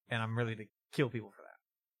 and I'm ready to kill people for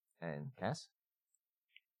that. And Cass?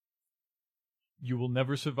 You will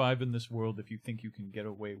never survive in this world if you think you can get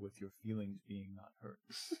away with your feelings being not hurt.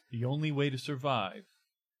 The only way to survive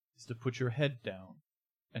is to put your head down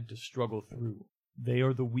and to struggle through. They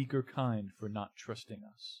are the weaker kind for not trusting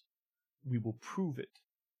us. We will prove it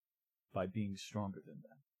by being stronger than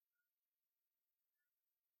them.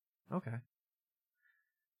 Okay.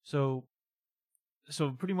 So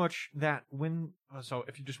pretty much that win. So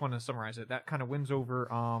if you just want to summarize it, that kind of wins over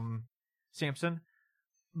Samson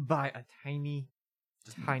by a tiny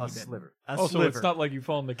bit. Sliver. A So sliver. it's not like you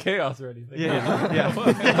fall into chaos or anything. Yeah, Yeah,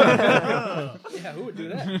 who would do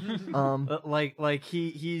that? like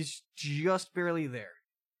he's just barely there,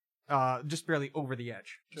 just barely over the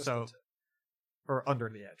edge. Or under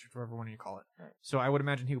the edge, whatever one you call it. Right. So I would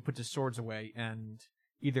imagine he would put his swords away and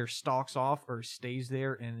either stalks off or stays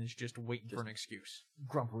there and is just waiting for an excuse.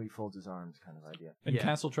 Grumpily folds his arms kind of idea. And Yeah.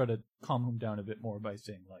 Cass will try to calm him down a bit more by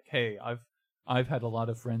saying, like, hey, I've had a lot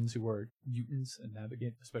of friends who are mutants and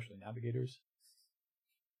especially navigators.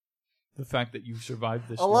 The fact that you survived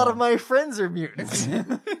this A lot of my friends are mutants.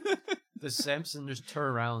 Does Samson just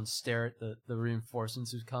turn around and stare at the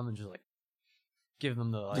reinforcements who's come and just like give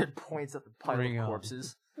them the It points at the pile Bring of on.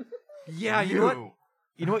 corpses. Yeah, you know what?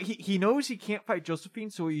 You know what? He knows he can't fight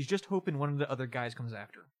Josephine, so he's just hoping one of the other guys comes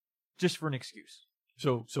after him, just for an excuse.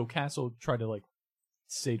 So Cass will try to like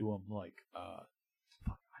say to him like,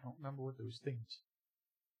 fuck, I don't remember what those things.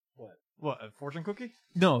 What, a fortune cookie?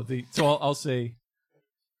 No, I'll say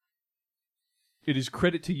it is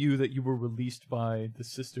credit to you that you were released by the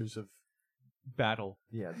Sisters of Battle.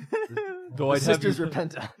 Yeah. Though The I'd have Sisters you,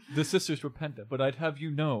 Repenta. the Sisters Repenta, but I'd have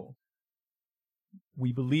you know,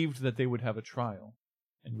 we believed that they would have a trial,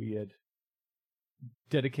 and we had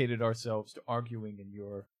dedicated ourselves to arguing in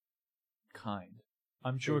your kind.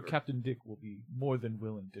 I'm sure Favor. Captain Dick will be more than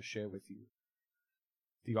willing to share with you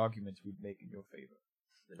the arguments we'd make in your favor.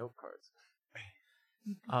 The note cards.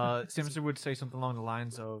 Samson would say something along the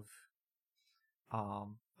lines of,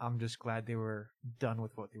 I'm just glad they were done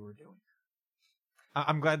with what they were doing.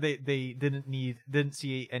 I'm glad they didn't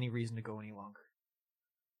see any reason to go any longer.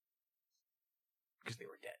 Because they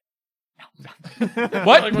were dead.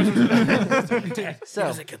 What?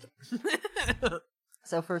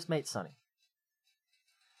 So first mate Sonny.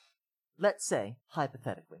 Let's say,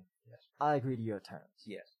 hypothetically, I agree to your terms.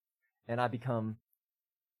 Yes. And I become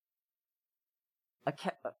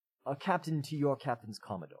a captain to your captain's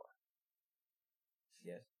commodore.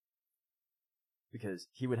 Yes. Because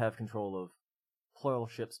he would have control of plural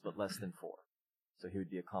ships but less than 4. So he would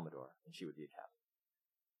be a commodore and she would be a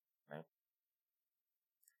captain. Right?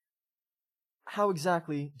 How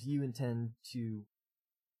exactly do you intend to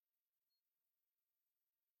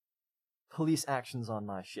police actions on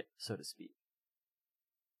my ship, so to speak?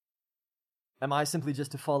 Am I simply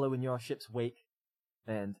just to follow in your ship's wake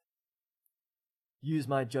and use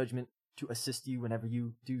my judgment to assist you whenever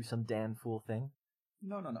you do some damn fool thing?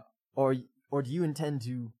 No. Or do you intend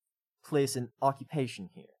to place an occupation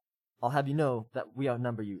here? I'll have you know that we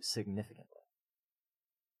outnumber you significantly.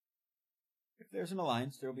 there's an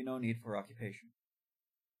alliance, there will be no need for occupation.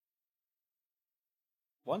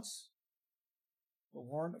 Once the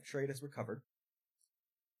Horn of Trade has recovered,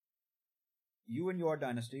 you and your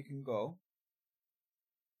dynasty can go.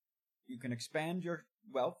 You can expand your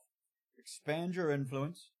wealth, expand your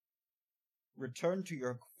influence, return to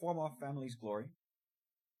your former family's glory,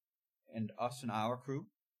 and us and our crew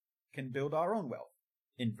can build our own wealth,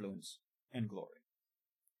 influence, and glory.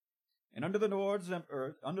 And under the Lord's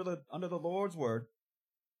under the Lord's word,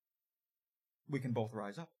 we can both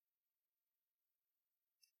rise up.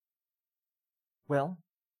 Well,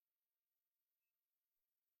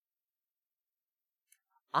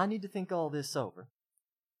 I need to think all this over,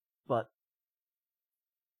 but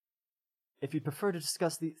if you'd prefer to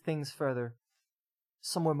discuss these things further,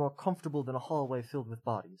 somewhere more comfortable than a hallway filled with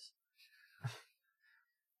bodies,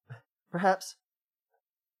 perhaps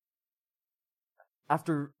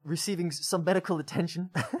after receiving some medical attention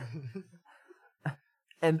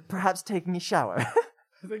and perhaps taking a shower.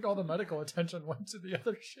 I think all the medical attention went to the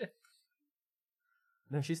other ship.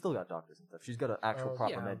 No, she's still got doctors and stuff. She's got an actual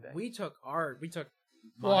proper Yeah, med bay. we took.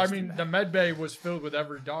 Well, I modesty mean, back. the med bay was filled with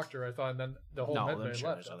every doctor, I thought, and then the whole No, med them bay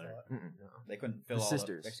shares left. are I there. thought. Mm-mm. They couldn't fill The all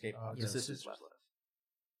sisters. the escape Oh, pods. Yeah, the the sisters sisters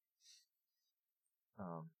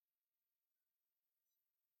left.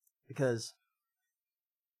 Because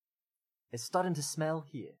it's starting to smell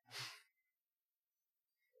here.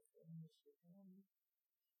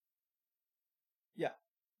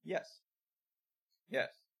 Yes. Yes.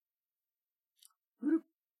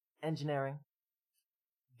 Engineering.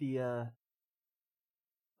 The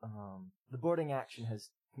boarding action has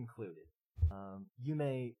concluded. You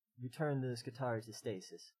may return the Skatari to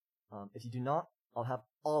stasis. If you do not, I'll have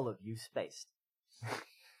all of you spaced.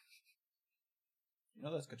 You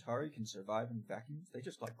know that Skatari can survive in vacuums? They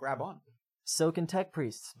just, grab on. So can tech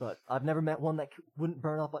priests, but I've never met one that wouldn't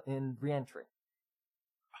burn up in re-entry.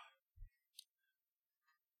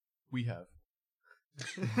 We have.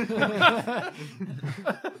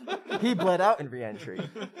 He bled out in re-entry.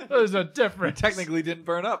 There's a difference. Technically didn't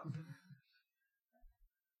burn up.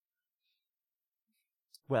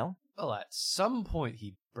 Well, Well, at some point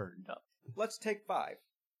he burned up. Let's take 5.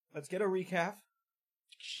 Let's get a recap.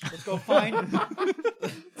 Let's go find...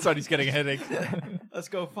 Sonny's getting a headache. Let's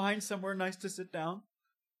go find somewhere nice to sit down,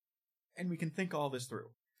 and we can think all this through.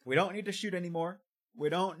 We don't need to shoot anymore. We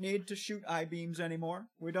don't need to shoot I-beams anymore.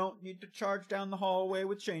 We don't need to charge down the hallway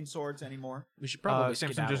with chainswords anymore. We should probably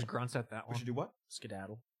Samson skedaddle. just grunts at that We one. should do what?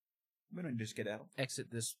 Skedaddle. We don't need to skedaddle. Exit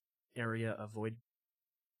this area. Avoid.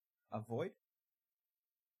 Avoid?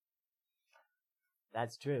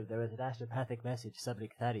 That's true. There was an astropathic message summoning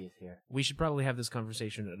Thaddeus here. We should probably have this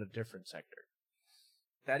conversation in a different sector.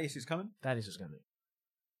 Thaddeus is coming? Thaddeus is coming.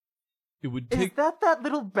 It would is take. that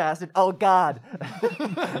little bastard? Oh God!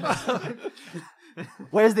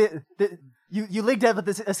 Where's the you linked up with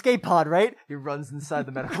this escape pod, right? He runs inside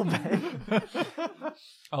the medical bay.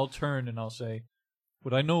 I'll turn and I'll say,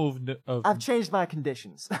 what I know of I've changed my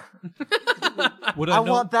conditions. what I I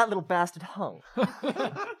know. want that little bastard hung.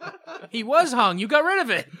 He was hung. You got rid of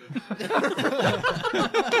it.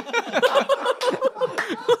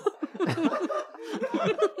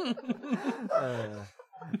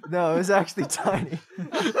 No, it was actually tiny.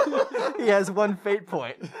 He has 1 fate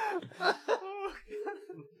point.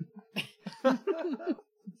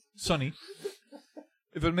 Sonny,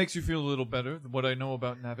 if it makes you feel a little better, what I know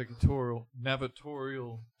about navigatorial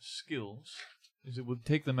skills is it would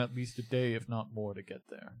take them at least a day, if not more, to get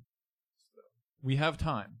there. We have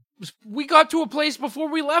time. We got to a place before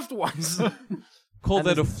we left once. Call And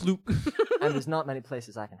that a there's- fluke. And there's not many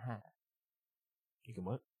places I can hide. You can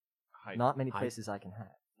what? Not many Hide. places I can hide,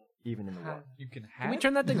 even in the world. You can Can we have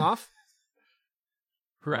turn that thing off?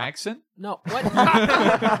 her accent. No. What?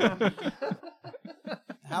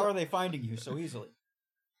 How are they finding you so easily?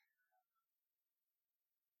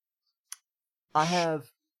 I have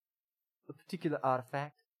a particular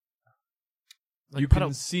artifact. You put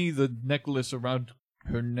can see the necklace around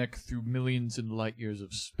her neck through millions and light years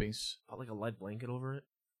of space. Put like a lead blanket over it.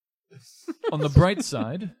 On the bright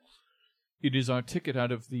side, it is our ticket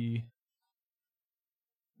out of the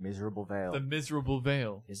Miserable veil. miserable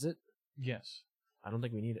veil. Is it? Yes, I don't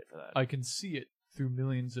think we need it for that. I can see it through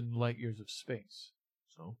millions and light years of space.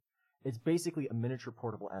 So It's basically a miniature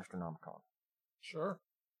portable astronomicon. Sure.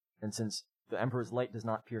 And since the Emperor's light does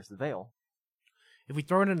not pierce the veil, if we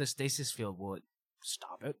throw it in a stasis field, will it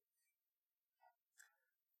stop it?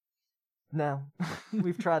 no.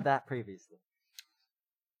 We've tried that previously.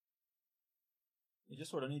 You just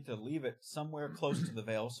sort of need to leave it somewhere close to the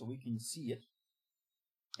veil so we can see it,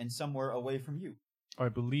 and somewhere away from you. I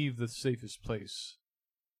believe the safest place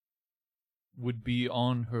would be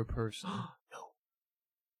on her person. No.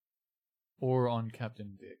 Or on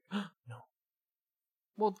Captain Dick. No.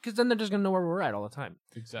 Well, because then they're just gonna know where we're at all the time.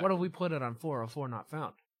 Exactly. What if we put it on 404 not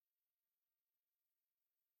found?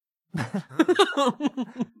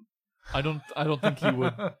 I don't think he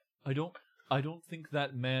would. I don't think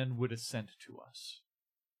that man would assent to us.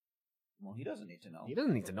 Well, he doesn't need to know. He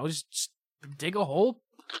doesn't need to know. Just dig a hole.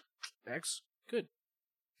 X. Good.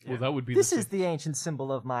 Well, that would be. This is the ancient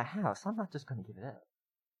symbol of my house. I'm not just going to give it up.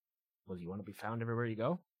 Well, do you want to be found everywhere you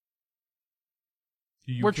go?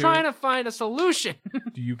 Do you We're care- trying to find a solution.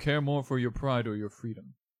 Do you care more for your pride or your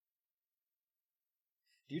freedom?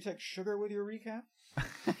 Do you take sugar with your recap?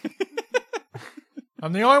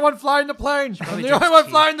 I'm the only one flying the plane. I'm probably the only drinks one tea.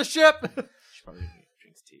 flying the ship. She probably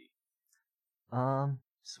drinks tea.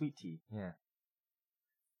 Sweet tea, yeah.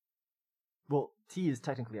 Well, tea is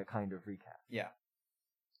technically a kind of recap. Yeah.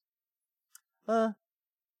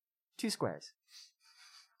 2 squares.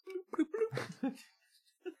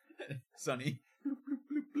 Sonny.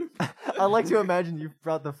 I like to imagine you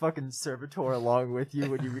brought the fucking servitor along with you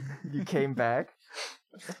when you came back.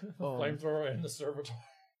 Flamethrower in the servitor.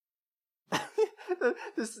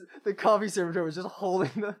 The coffee servitor was just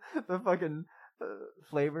holding the fucking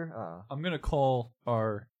flavor. Oh. I'm gonna call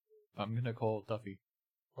Duffy.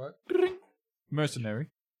 What? Mercenary.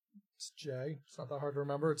 It's J. It's not that hard to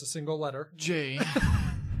remember. It's a single letter. J.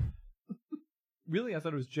 Really? I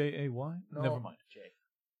thought it was J-A-Y? No. Never mind. J.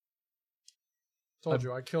 Told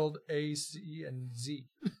you, I killed A, C, and Z.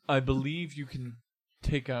 I believe you can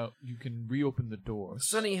reopen the door.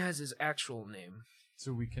 Sonny has his actual name.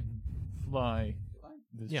 So we can fly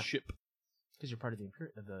the Yeah. ship. Because you're part of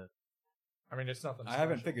the I mean, it's nothing I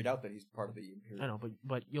haven't special. figured out that he's part of the Imperial. I know,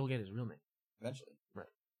 but you'll get his real name. Eventually.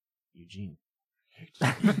 Eugene.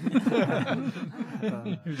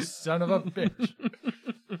 You son of a bitch.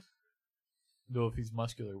 No, if he's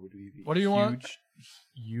muscular, would we be? What do you want?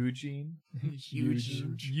 Eugene.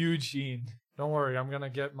 Eugene. Eugene. Don't worry, I'm gonna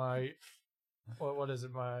get my what is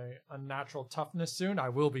it? My unnatural toughness soon. I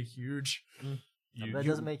will be huge. That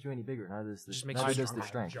doesn't make you any bigger. Neither does Just the, makes neither you does the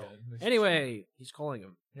stronger. strength. Anyway, he's calling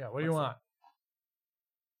him. Yeah, what do you want?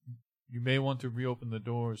 You may want to reopen the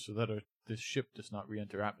doors so that this ship does not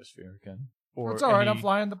re-enter atmosphere again. Or It's all right. any- I'm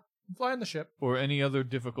flying the ship. Or any other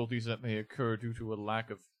difficulties that may occur due to a lack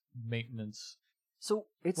of maintenance. So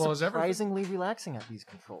it's Well, is everything- surprisingly relaxing at these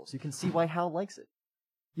controls. You can see why Hal likes it.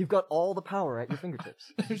 You've got all the power at your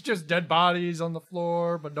fingertips. There's just dead bodies on the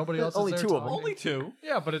floor, but nobody else Only is there 2 of them. talking. Only 2.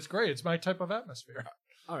 Yeah, but it's great. It's my type of atmosphere.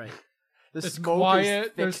 All right. The It's smoke quiet.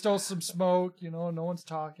 is There's thick. still some smoke. No one's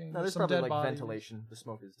talking. No, there's some probably dead like bodies. ventilation. The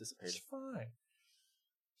smoke is dissipated. It's fine.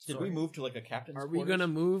 Did we move to like a captain's Are we quarters? gonna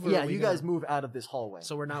move? Or Yeah, are we you gonna... guys move out of this hallway.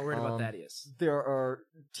 So we're not worried about Um, Thaddeus. There are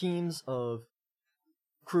teams of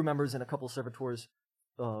crew members and a couple servitors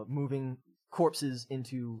moving corpses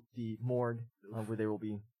into the morgue where they will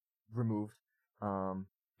be removed.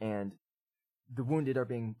 And the wounded are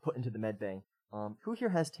being put into the med bay. Who here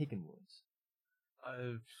has taken wounds?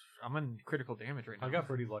 I'm in critical damage right now. I got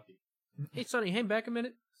pretty lucky. Hey, Sonny, hang back a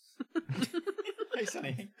minute. Hey,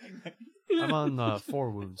 Sonny. I'm on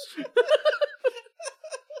 4 wounds.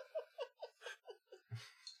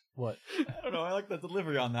 What? I don't know. I like the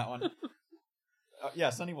delivery on that one. Yeah,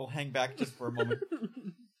 Sonny will hang back just for a moment.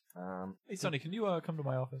 Hey, Sonny, can you come to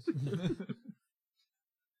my office?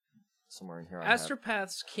 Somewhere in here I have.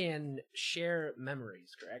 Astropaths can share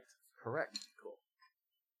memories, correct? Correct. Cool.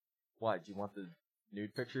 Why? Do you want the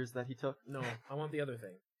nude pictures that he took? No, I want the other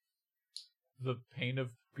thing. The pain of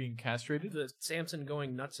being castrated? The Samson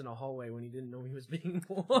going nuts in a hallway when he didn't know he was being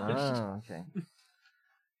watched. Oh, okay.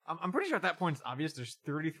 I'm pretty sure at that point it's obvious there's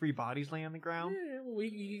 33 bodies laying on the ground. Yeah, well,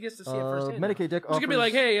 he gets to see it firsthand. Medicaid Dick He's offers gonna be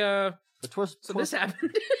like, hey, a so this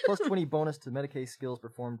happened. plus 20 bonus to Medicaid skills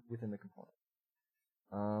performed within the component.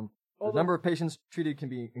 The Although- number of patients treated can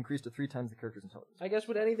be increased to 3 times the character's intelligence. I guess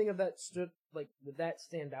would anything of that would that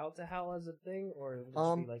stand out to Hal as a thing, or would it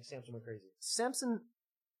just be like Samson went crazy? Samson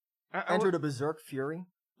entered a berserk fury,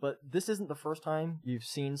 but this isn't the first time you've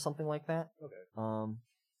seen something like that. Okay.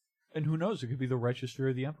 And who knows? It could be the righteous fear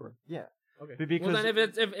of the Emperor. Yeah. Okay. Because well, then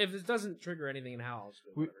if it doesn't trigger anything in Hal,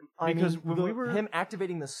 Because I mean, when we were- him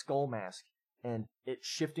activating the skull mask and it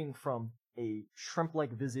shifting from a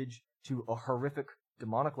shrimp-like visage to a horrific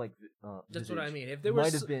demonic-like that's visage what I mean. If there might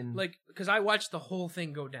was have been like, because I watched the whole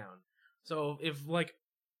thing go down, so if like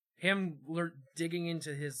him digging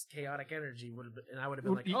into his chaotic energy would have been, and I would have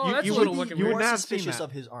been like, You- oh, you- that's you a would little be- looking you would weird. not more have seen suspicious that.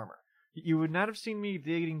 of his armor. You would not have seen me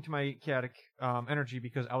digging to my chaotic energy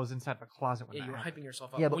because I was inside of a closet when Yeah, that you were happened. hyping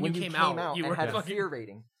yourself up. Yeah, but when when you you came out, you and were had a fucking. fear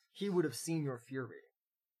rating, he would have seen your fear rating.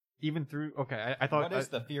 even through. Okay, I thought. What is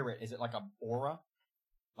the fear rate? Is it like a aura?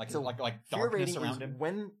 Like So like fear darkness rating around is him?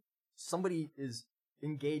 when somebody is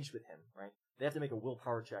engaged with him, right? They have to make a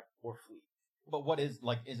willpower check or flee. But what is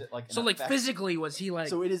like? Is it like an So like effect? physically, was he like?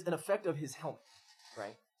 So it is an effect of his helmet,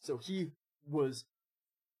 right? So he was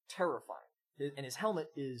terrifying, and his helmet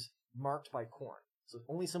is marked by corn. So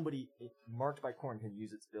only somebody marked by corn can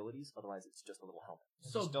use its abilities. Otherwise, it's just a little helmet.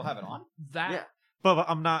 Does he still have it on? that. Yeah, but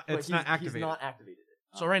I'm not. but It's not activated. He's not activated.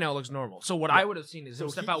 So right now it looks normal. So what I would have seen is him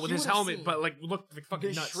So step he- out with he his would've helmet, seen but like look like fucking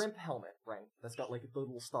The nuts. shrimp helmet, right? That's got like the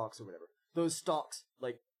little stalks or whatever. Those stalks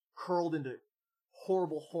like curled into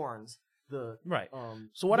horrible horns. The Right.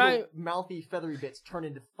 So what mouthy feathery bits turn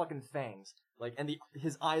into fucking fangs. Like, and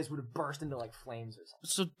his eyes would have burst into like flames or something.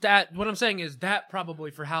 So that what I'm saying is that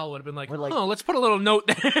probably for Hal would have been like, Or, like- oh, let's put a little note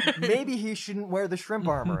there. Maybe he shouldn't wear the shrimp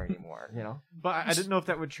armor anymore. You know, But I didn't know if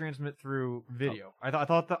that would transmit through video. I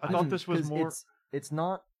thought this was 'Cause more. It's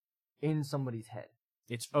not in somebody's head.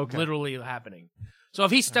 It's Okay. literally happening. So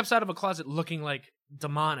if he steps out of a closet looking like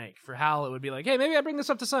demonic, for Hal, it would be like, hey, maybe I bring this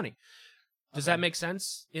up to Sonny. Does that make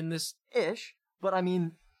sense in this? Ish, but I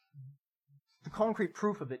mean, the concrete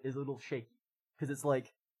proof of it is a little shaky because it's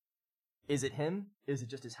like, is it him? Is it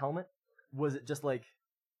just his helmet? Was it just like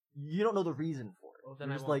you don't know the reason for it? Well, then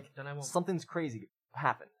You're I just won't- like then I won't. something's crazy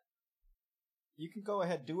happened. You can go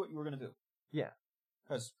ahead, do what you were gonna do. Yeah.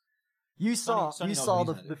 Because You saw Sonny you knows saw what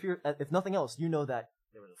the he's gonna the fear. If nothing else, you know that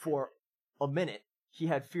for a minute he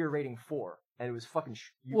had fear rating 4, and it was fucking.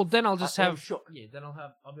 Well, then I'll just I have. shook. Yeah, then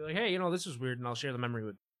I'll be like, hey, this is weird, and I'll share the memory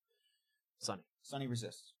with Sonny. Sonny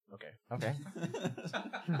resists. Okay. Okay.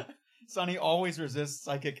 Sonny always resists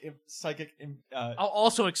psychic. I'll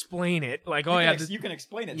also explain it. Like, oh yeah, you can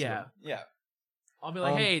explain it. Yeah. To him. Yeah. I'll be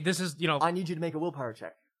like, hey, this is I need you to make a willpower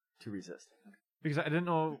check to resist. Because I didn't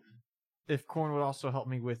know if Corn would also help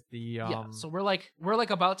me with the. yeah. So we're like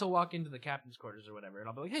about to walk into the captain's quarters or whatever, and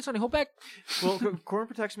I'll be like, hey, Sonny, hold back. Well, Corn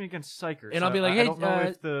protects me against psychers. And I'll be so like, I hey, don't know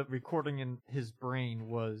if the recording in his brain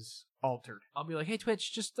was altered. I'll be like, hey,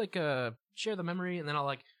 Twitch, just like share the memory, and then I'll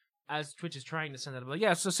like, as Twitch is trying to send it, I'll be like,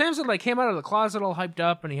 yeah. So Samson like came out of the closet all hyped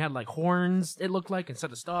up, and he had like horns. It looked like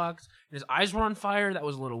instead of stalks, and his eyes were on fire. That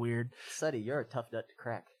was a little weird. Suddy, you're a tough nut to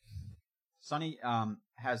crack. Sonny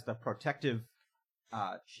has the protective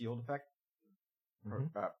shield effect,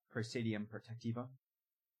 Praesidium Protectiva,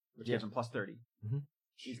 which gives him plus 30. Mhm.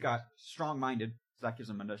 He's got strong-minded, so that gives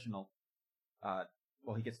him additional.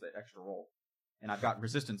 He gets the extra roll, and I've got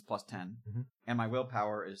resistance plus 10, Mhm. and my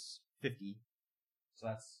willpower is 50, so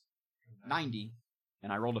that's 90,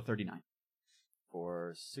 and I rolled a 39.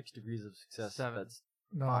 For 6 degrees of success, 7. that's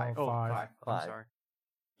No, Five. Oh, 5. 5. I'm Five. sorry.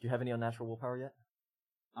 Do you have any unnatural willpower yet?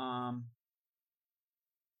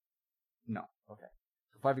 No. Okay.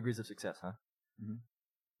 So 5 degrees of success, huh? Mhm.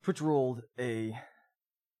 Twitch rolled a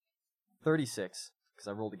 36, because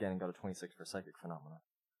I rolled again and got a 26 for psychic phenomena.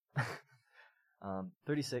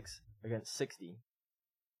 36 against 60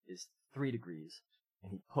 is 3 degrees,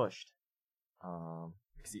 and he pushed,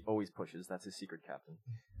 because he always pushes, that's his secret captain.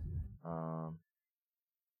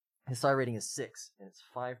 His psi rating is 6, and it's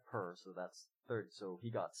 5 per, so that's 30. So he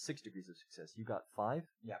got 6 degrees of success. You got 5?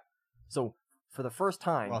 Yeah. So, for the first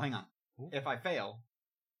time... Well, hang on. If I fail,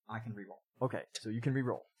 I can reroll. Okay, so you can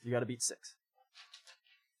reroll. You gotta beat 6.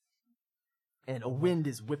 And a wind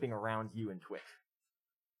is whipping around you and Twitch.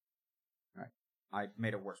 I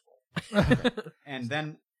made a worse roll. And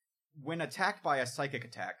then, when attacked by a psychic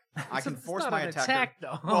attack, I can force my attacker. attack,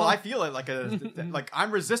 though. Well, I feel it like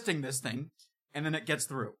I'm resisting this thing, and then it gets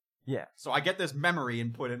through. Yeah. So I get this memory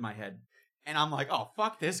input in my head, and I'm like, oh,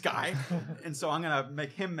 fuck this guy. And so I'm going to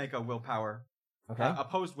make him make a willpower. Okay.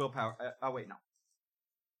 Opposed willpower. Wait, no.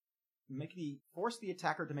 Force the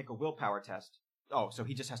attacker to make a willpower test. Oh, so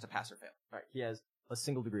he just has to pass or fail. Alright, he has a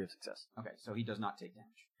single degree of success. Okay, so he does not take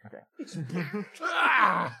damage. Okay.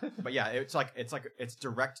 But yeah, it's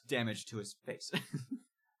direct damage to his face.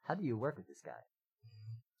 How do you work with this guy?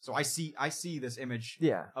 So I see this image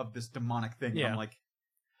Yeah. of this demonic thing. Yeah. And I'm like,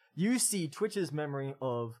 You see Twitch's memory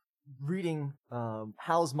of reading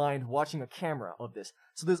Hal's mind, watching a camera of this.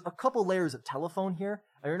 So there's a couple layers of telephone here,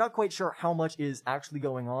 and you're not quite sure how much is actually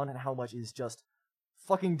going on and how much is just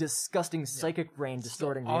fucking disgusting psychic brain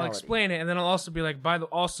distorting I'll reality. explain it, and then I'll also be like,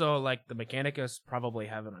 the Mechanicus probably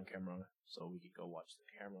have it on camera, so we could go watch the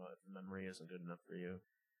camera if the memory isn't good enough for you.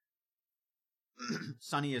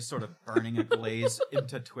 Sonny is sort of burning a glaze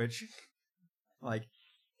into Twitch. Like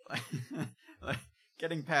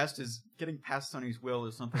getting past Sonny's will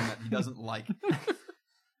is something that he doesn't like.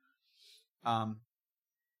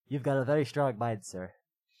 You've got a very strong mind, sir.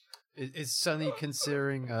 Is Sonny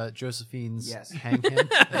considering Josephine's Yes. hang him?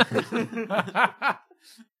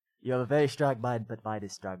 You have a very strong mind, but mine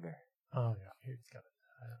is stronger. Oh yeah, he's got it.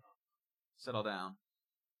 Settle down.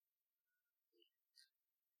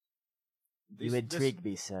 You intrigue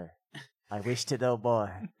me, sir. I wish to know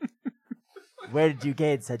more. Where did you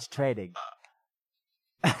gain such training?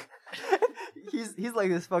 He's like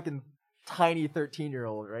this fucking tiny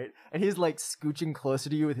 13-year-old, right? And he's like scooching closer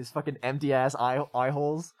to you with his fucking empty ass eye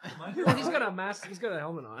holes. Well, he's got a mask. He's got a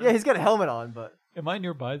helmet on. Yeah, he's got a helmet on, but Am I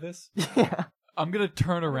nearby this? yeah. I'm gonna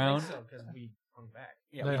turn around. because we hung back.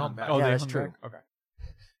 Yeah, They we hung hung back. Oh, Yeah, they that's hung true. back? Okay.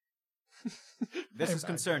 This is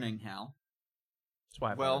concerning, Hal. That's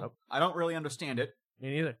why I brought it Well, up. I don't really understand it, Me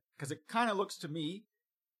neither. because it kind of looks to me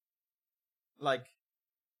like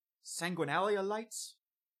sanguinalia lights.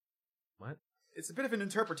 What? It's a bit of an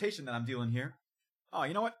interpretation that I'm dealing here. Oh,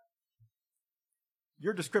 you know what?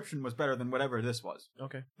 Your description was better than whatever this was.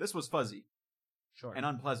 Okay. This was fuzzy Sure. and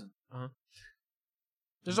unpleasant.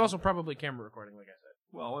 There's also probably camera recording, like I said.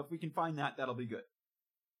 Well, if we can find that, that'll be good.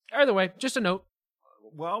 Either way, just a note.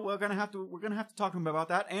 Well, we're gonna have to talk to him about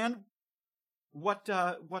that, and what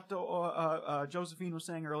Josephine was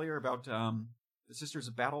saying earlier about the Sisters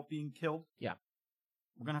of Battle being killed. Yeah.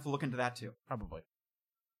 We're gonna have to look into that too. Probably.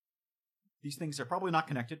 These things are probably not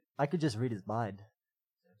connected. I could just read his mind.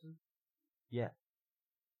 Yeah.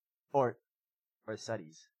 Or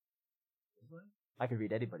Suddy's. I could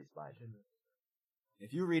read anybody's mind.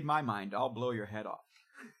 If you read my mind, I'll blow your head off.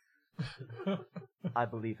 I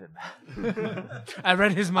believe him. I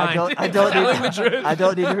read his mind. I don't Telling need, the truth. I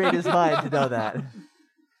don't need to read his mind to know that.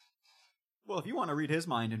 Well, if you want to read his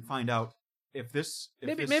mind and find out if this,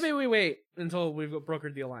 Maybe we wait until we've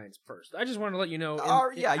brokered the alliance first. I just wanted to let you know.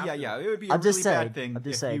 Yeah. It would be a I'm really just bad saying, thing I'm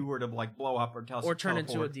just if saying. you were to like blow up or or turn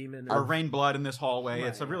into a demon. or rain blood in this hallway. Right,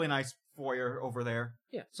 It's a really nice foyer over there.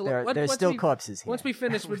 Yeah. So There's once still we, corpses here. once we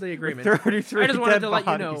finish with the agreement, 33 I just wanted dead to let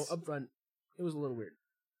you know bodies. up front. It was a little weird.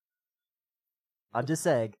 I'm just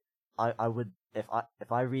saying, I would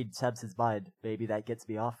if I read Samson's mind, maybe that gets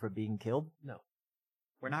me off from being killed. No,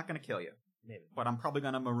 We're not going to kill you, maybe but I'm probably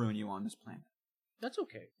going to maroon you on this planet. that's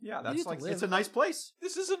okay. Yeah, You that's get to like live. it's a nice place,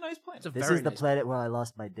 This is a nice plan. It's a This very is the nice planet where I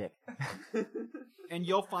lost my dick. and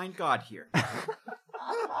you'll find God here.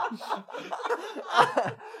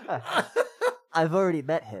 I've already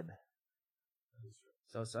met him.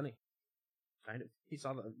 So Sonny, kind of. He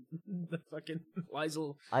saw the fucking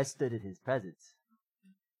Liesel. I stood in his presence.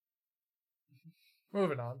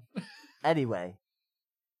 Moving on. Anyway,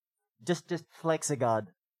 just flexing on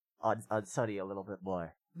Sonny a little bit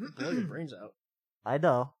more. Blow your brains out. I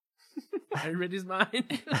know. I read his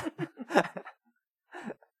mind. All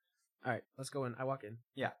right, let's go in. I walk in.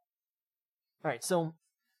 Alright, so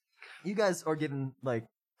you guys are given like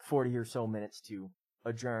 40 or so minutes to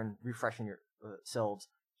adjourn, refreshing yourselves,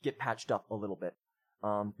 get patched up a little bit.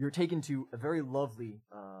 You're taken to a very lovely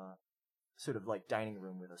sort of like dining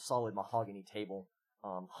room with a solid mahogany table,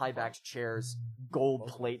 high-backed chairs, gold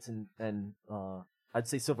plates, and I'd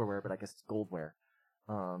say silverware, but I guess it's goldware.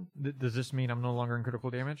 Does this mean I'm no longer in critical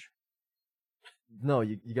damage? No,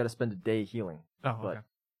 you got to spend a day healing. Oh, But- okay.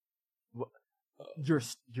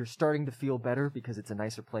 You're starting to feel better because it's a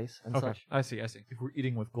nicer place and Okay, such. I see. If we're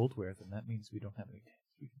eating with goldware, then that means we don't have any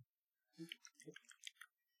damage.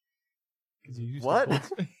 'Cause you used What? the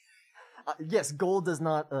gold- Yes, gold does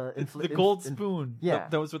not the inflict. gold spoon. yeah.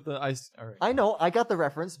 That was with the ice. All right. I know, I got the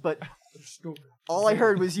reference, but all I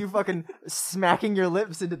heard was you fucking smacking your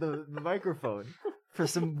lips into the microphone for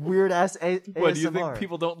some weird ass ASMR. What, do you think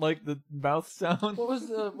people don't like the mouth sound? What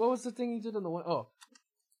was the thing you did on the one? Oh,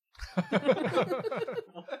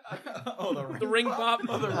 Oh, the ring pop.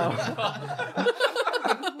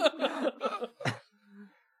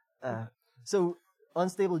 So,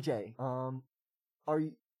 Unstable J, are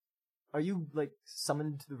you like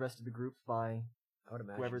summoned to the rest of the group by I would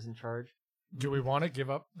imagine. whoever's in charge? Do we want to give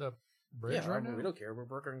up the bridge Yeah, right now? we don't care. We're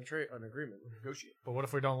brokering an agreement. We're negotiating. But what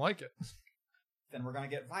if we don't like it? Then we're going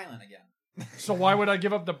to get violent again. So why would I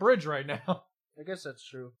give up the bridge right now? I guess that's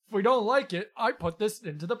true. If we don't like it, I put this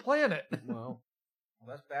into the planet. Well, Well,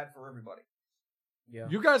 that's bad for everybody. yeah.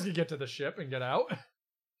 You guys can get to the ship and get out.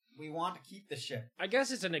 We want to keep the ship. I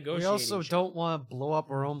guess it's a We negotiating. also chip. don't want to blow up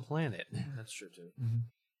our own planet. That's true too.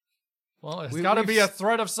 Well, it's We- got to we've be a s-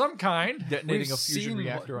 threat of some kind. Detonating We've a fusion seen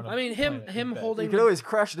reactor on a I mean, him planet is bad. holding. You could always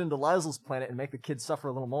crash it into Liesel's planet and make the kids suffer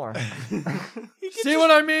a little more. See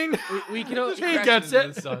what I mean? we can. always He crash gets into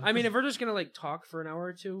it. the sun. I mean, if we're just gonna like talk for an hour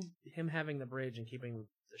or two, him having the bridge and keeping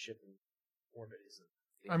the ship in orbit isn't.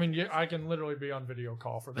 I mean, I can literally be on video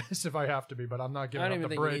call for this if I have to be, but I'm not I giving don't up even the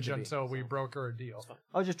think you need bridge to be, until we so. broker a deal.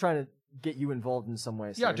 I was just trying to get you involved in some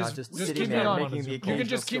way. So Yeah, you're not just sitting keep me there on. making the You can occasional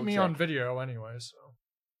just keep skill me check. on video anyway. So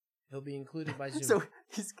He'll be included by Zoom. So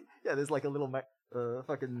Yeah, there's like a little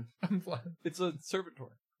fucking It's a servitor.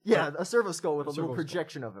 a servo skull with a little servo skull.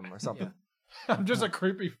 projection of him or something. I'm just a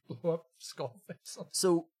creepy blew up skull face.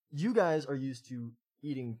 So you guys are used to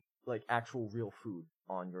eating like actual real food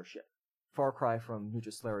on your ship. Far cry from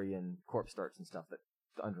Nutrislarian corpse darts and stuff that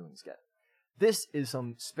the underlings get. This is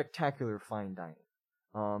some spectacular fine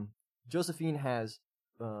dining. Josephine has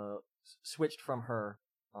switched from her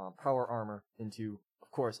power armor into,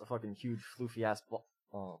 of course, a fucking huge floofy ass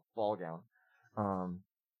ball gown.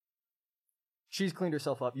 She's cleaned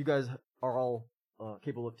herself up. You guys are all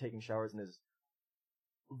capable of taking showers, and there's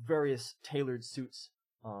various tailored suits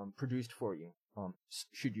produced for you,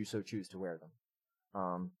 should you so choose to wear them.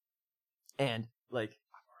 And like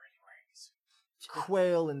I'm already wearing these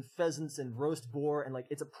quail and pheasants and roast boar, and like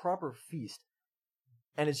it's a proper feast,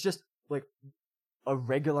 and it's just like a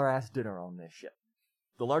regular ass dinner on this ship.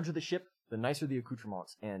 The larger the ship, the nicer the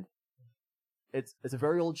accoutrements, and it's a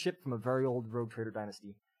very old ship from a very old rogue trader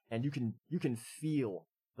dynasty, and you can feel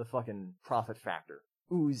the fucking profit factor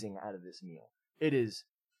oozing out of this meal. It is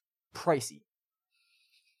pricey.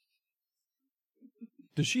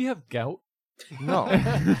 Does she have gout? No.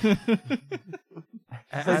 Her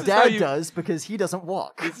This is how dad you- does because he doesn't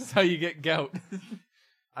walk. This is how you get gout.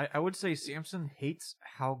 I would say Samson hates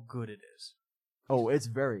how good it is. Oh, it's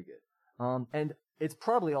very good. And it's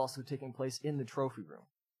probably also taking place in the trophy room,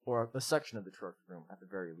 or a section of the trophy room at the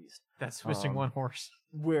very least, That's missing one horse.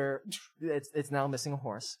 where it's now missing a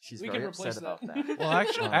horse. She's We very can upset replace about that. that. Well,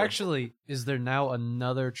 actually, is there now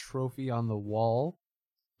another trophy on the wall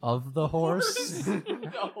of the horse?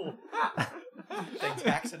 No. They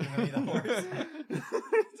taxidermy the horse.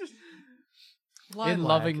 In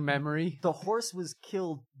loving memory. The horse was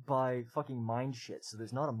killed by fucking mind shit, so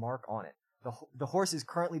there's not a mark on it. The horse is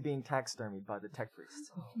currently being taxidermied by the tech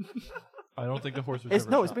priests. I don't think the horse was It's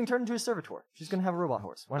ever it's shot. being turned into a servitor. She's gonna have a robot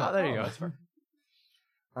horse. Why not? Oh, there you go. That's fair.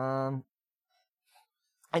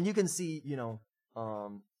 And you can see,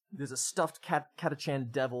 there's a stuffed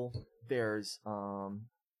Catachan devil. There's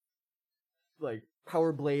like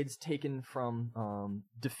power blades taken from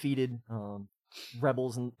defeated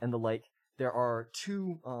rebels and the like. There are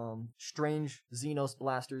two strange Xenos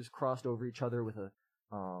blasters crossed over each other with a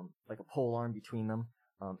like a pole arm between them.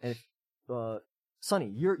 And if,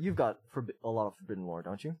 Sonny, you've got a lot of forbidden lore,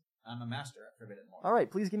 don't you? I'm a master at forbidden lore. All right,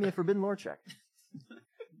 please give me a forbidden lore check.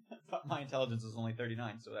 But my intelligence is only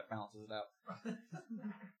 39, so that balances it out.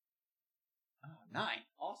 9.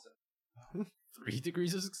 Awesome. 3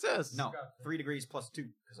 degrees of success. No, 3 degrees plus 2,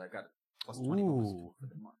 because I've got plus 20 bonus Ooh. for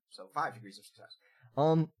forbidden lore. So 5 degrees of success.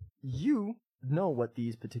 You know what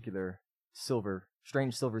these particular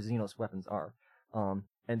strange silver Xenos weapons are,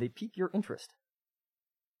 and they pique your interest,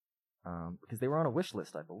 because they were on a wish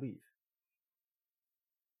list, I believe.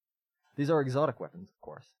 These are exotic weapons, of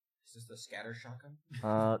course. Is this the scatter shotgun?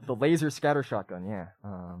 The laser scatter shotgun, yeah.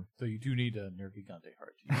 So you do need a Nergigante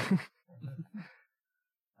heart. to use.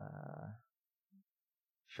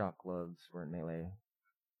 Shock gloves, were in melee.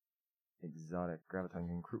 Exotic graviton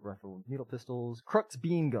recruit rifle, needle pistols, Crux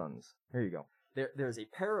beam guns. There you go. There's a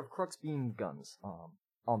pair of Crux beam guns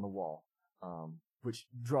on the wall, which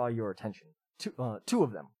draw your attention. Two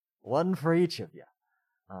of them, one for each of you.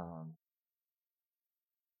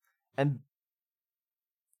 And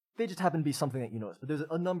they just happen to be something that you notice. But there's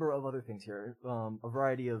a number of other things here. A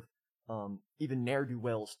variety of even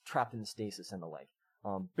ne'er-do-wells trapped in stasis and the like.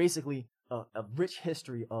 Basically, a rich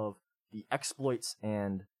history of the exploits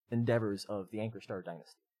and endeavors of the Anchorstar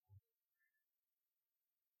dynasty.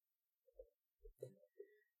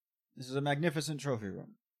 This is a magnificent trophy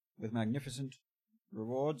room, with magnificent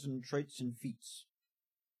rewards and traits and feats.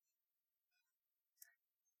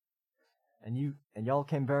 And y'all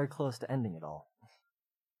came very close to ending it all.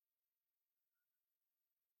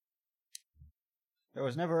 There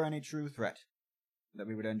was never any true threat that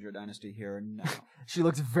we would end your dynasty here and now. She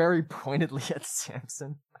looks very pointedly at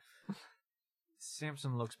Samson.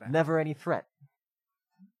 Samson looks back. Never any threat.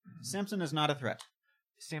 Samson is not a threat.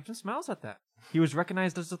 Samson smiles at that. He was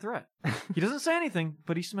recognized as a threat. He doesn't say anything,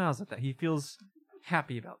 but he smiles at that. He feels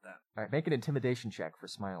happy about that. All right, make an intimidation check for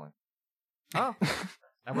smiling. Oh,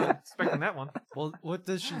 I wasn't expecting that one. Well, what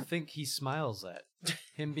does she think he smiles at?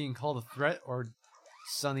 Him being called a threat, or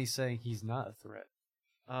Sonny saying he's not a threat?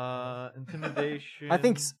 Intimidation. I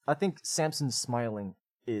think Samson's smiling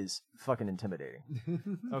is fucking intimidating.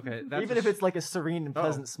 Okay, that's Even if it's like a serene and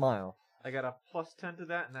pleasant smile. I got a +10 to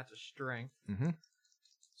that, and that's a strength. Mm-hmm.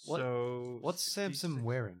 So What's Samson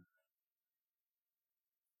wearing?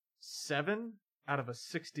 7 out of a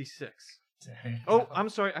 66. Dang. Oh, I'm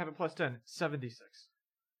sorry. I have a +10. 76.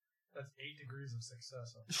 That's 8 degrees of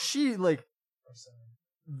success. She like Or 7.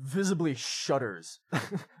 visibly shudders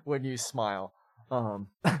when you smile. And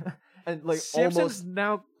like Samson's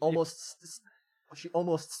she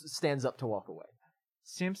almost stands up to walk away.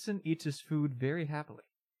 Samson eats his food very happily.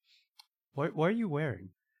 What are you wearing?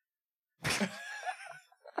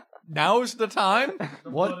 Now's the time.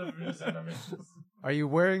 What? Are you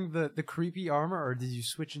wearing the creepy armor, or did you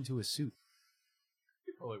switch into a suit?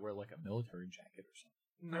 You probably wear like a military jacket or something.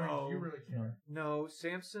 No, you really can't. No,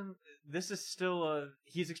 Samson. This is still.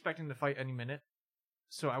 He's expecting to fight any minute,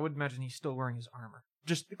 so I would imagine he's still wearing his armor,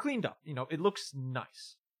 just cleaned up. It looks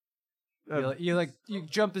nice. You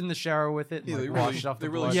jumped in the shower with it, and Yeah, they washed off the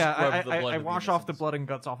really blood. Yeah, scrub the blood I of the wash off the innocents. blood and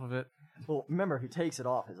guts off of it. Well, remember, he takes it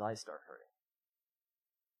off, his eyes start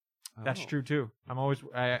hurting. That's Oh. true too.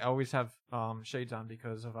 I always have shades on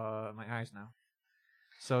because of my eyes now.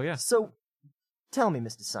 So yeah. So, tell me,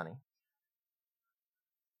 Mr. Sonny.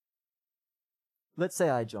 Let's say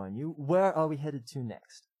I join you. Where are we headed to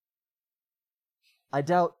next? I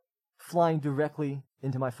doubt flying directly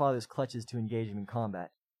into my father's clutches to engage him in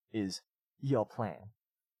combat is your plan.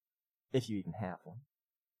 If you even have one.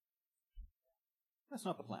 That's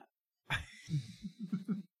not the plan.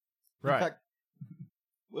 Right. In fact,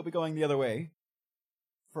 we'll be going the other way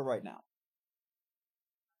for right now.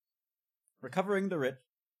 Recovering the writ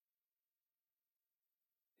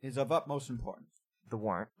is of utmost importance. The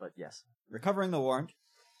warrant, but yes. Recovering the warrant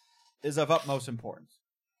is of utmost importance.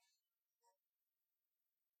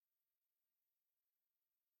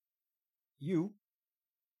 You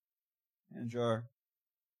and your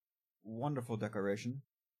wonderful decoration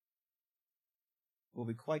will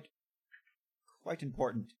be quite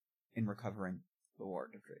important in recovering the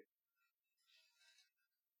warrant of trade.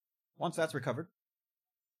 Once that's recovered,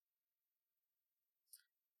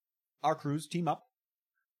 our crews team up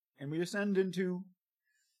and we descend into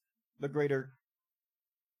the greater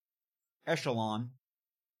echelon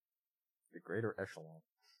The greater echelon.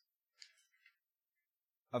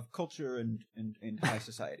 of culture and high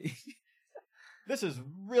society. This is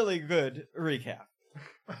really good recap.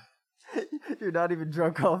 You're not even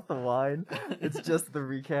drunk off the wine. It's just the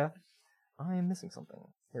recap. I am missing something.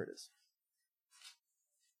 Here it is.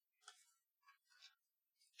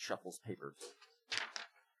 Shuffles paper.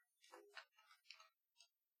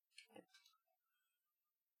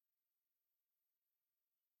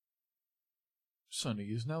 Sonny,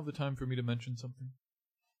 is now the time for me to mention something?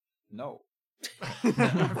 No.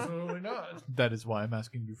 Absolutely not. That is why I'm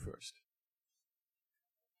asking you first.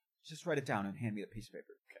 Just write it down and hand me the piece of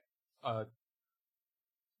paper.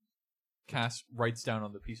 Cass writes down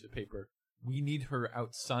on the piece of paper, we need her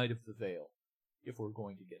outside of the veil if we're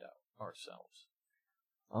going to get out ourselves.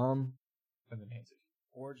 And then hands it.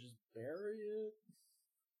 Or just bury it.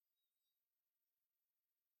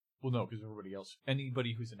 Well, no, because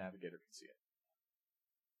anybody who's a navigator can see it.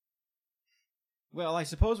 Well, I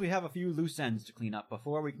suppose we have a few loose ends to clean up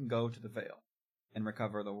before we can go to the veil and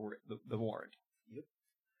recover the warrant.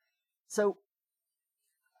 So,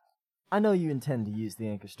 I know you intend to use the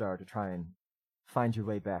Anchor Star to try and find your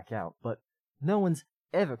way back out, but no one's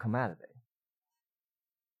ever come out of there.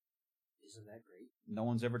 Isn't that great? No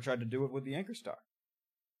one's ever tried to do it with the Anchor Star.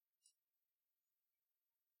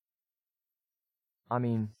 I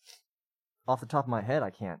mean, off the top of my head, I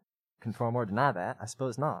can't confirm or deny that. I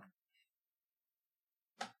suppose not.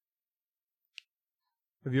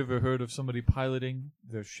 Have you ever heard of somebody piloting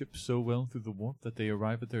their ship so well through the warp that they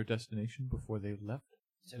arrive at their destination before they left?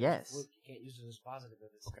 Yes. You can't use it as positive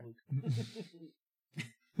if it's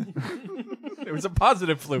fluke. It was a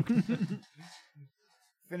positive fluke.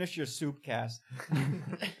 Finish your soup, Cass.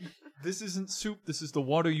 This isn't soup. This is the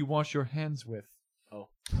water you wash your hands with. Oh.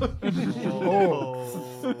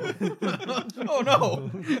 Oh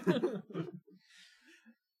no!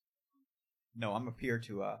 No, I'm a peer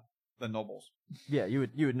to the nobles. Yeah, you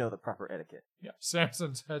would know the proper etiquette.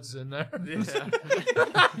 Samson's head's in there.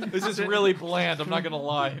 This is really bland. I'm not gonna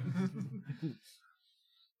lie.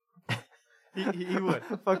 He would.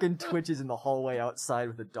 Fucking twitches in the hallway outside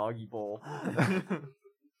with a doggy bowl.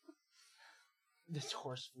 This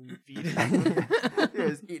horse food feed. Yeah,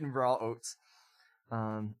 he's eating raw oats.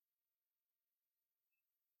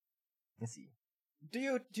 Let's see. Do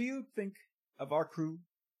you think of our crew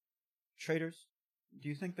traitors? Do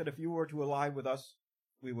you think that if you were to ally with us,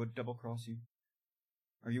 we would double cross you?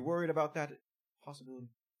 Are you worried about that possibility?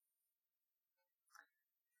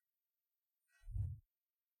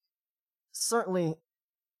 Certainly,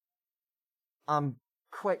 I'm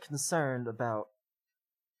quite concerned about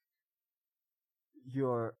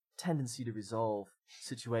your tendency to resolve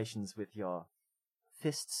situations with your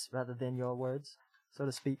fists rather than your words, so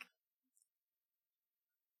to speak.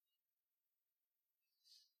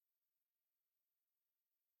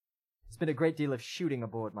 been a great deal of shooting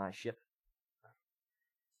aboard my ship.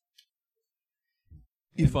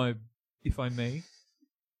 If I may,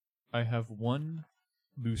 I have one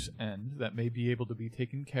loose end that may be able to be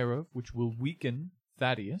taken care of, which will weaken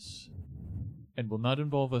Thaddeus, and will not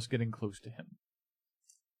involve us getting close to him.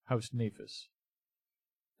 House Naphis.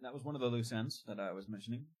 That was one of the loose ends that I was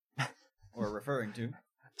mentioning. Or referring to.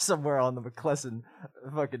 Somewhere on the McClellan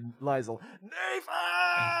fucking Lysel.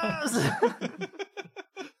 Naphis!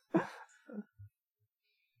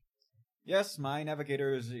 Yes, my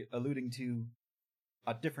navigator is alluding to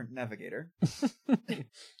a different navigator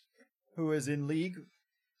who is in league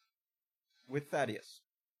with Thaddeus.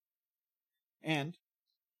 And,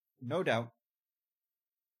 no doubt,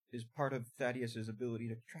 is part of Thaddeus's ability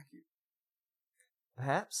to track you.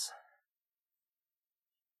 Perhaps.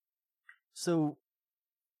 So,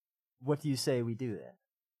 what do you say we do then?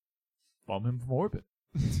 Bomb him from orbit.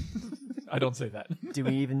 I don't say that. Do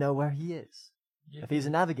we even know where he is? If he's a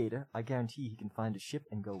navigator, I guarantee he can find a ship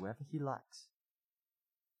and go wherever he likes.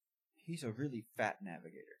 He's a really fat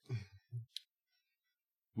navigator.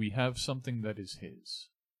 We have something that is his.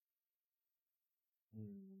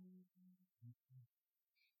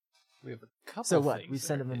 We have a couple. So what? things We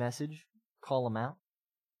send that him are a message, call him out,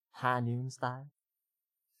 high noon style.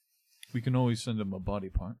 We can always send him a body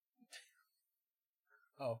part.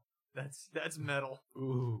 Oh, that's metal.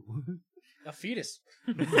 Ooh. A fetus.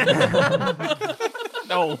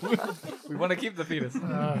 No, we want to keep the fetus.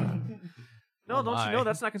 Oh No, don't you know my.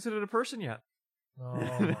 that's not considered a person yet? Oh,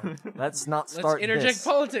 Let's not Let's start interject this.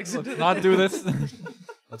 politics into Let's not do this.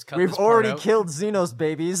 Let's cut We've this part already out. killed Xenos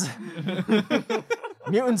babies.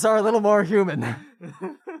 Mutants are a little more human.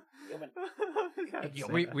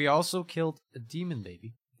 We also killed a demon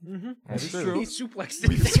baby. Mm-hmm. That's is true. true. He suplexed it.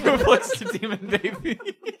 Suplex the demon baby.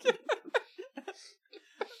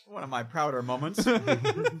 One of my prouder moments.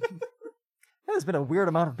 There's been a weird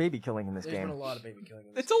amount of baby killing in this There's been a game. lot of baby killing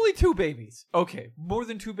in this. It's only 2 babies. Okay, more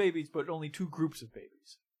than 2 babies, but only 2 groups of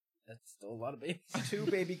babies. That's still a lot of babies. 2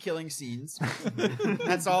 baby killing scenes.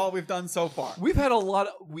 That's all we've done so far. We've had a lot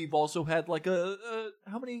of. We've also had like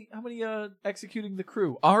how many executing the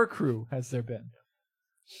crew? Our crew has there been?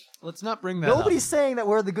 Let's not bring that Nobody's up. saying that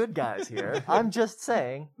we're the good guys here. I'm just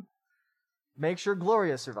saying, make sure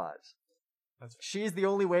Gloria survives. She's the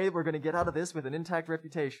only way we're going to get out of this with an intact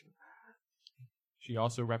reputation. She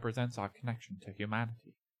also represents our connection to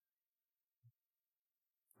humanity.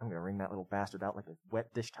 I'm going to wring that little bastard out like a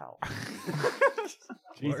wet dish towel.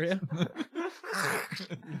 Gloria?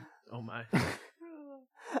 Oh my.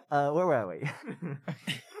 Where were we?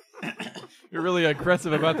 You're really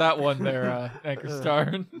aggressive about that one there, Anchor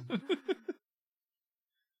Star.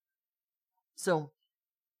 So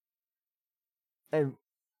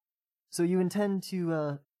you intend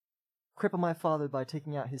to cripple my father by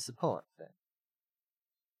taking out his support, then?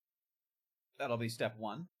 That'll be step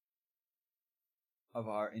 1 of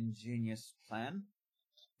our ingenious plan.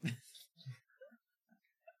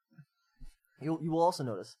 You will also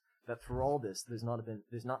notice that for all this, there's not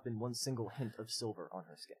been one single hint of silver on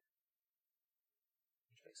her skin.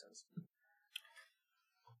 Which makes sense.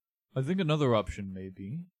 I think another option may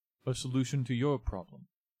be a solution to your problem.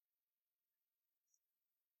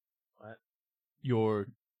 What? Your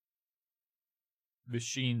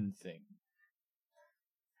machine thing.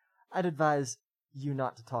 I'd advise you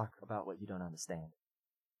not to talk about what you don't understand.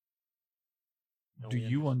 Do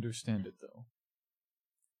you understand it, though?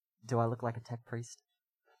 Do I look like a tech priest?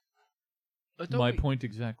 My point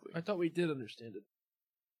exactly. I thought we did understand it.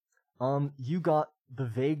 You got the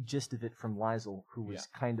vague gist of it from Liesel, who was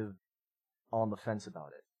kind of on the fence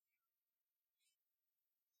about it.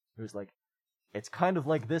 He was like, it's kind of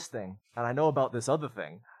like this thing, and I know about this other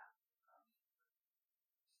thing.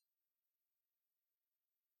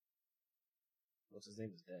 What's his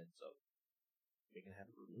name is dead, so we can have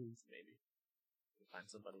it removed, maybe. We can find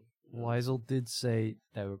somebody. Liesel did say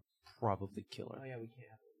that would probably kill her. Oh yeah, we can't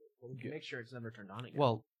have it removed. Well, we can make sure it's never turned on again.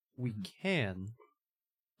 Well, we can.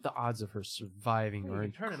 The odds of her surviving Well, are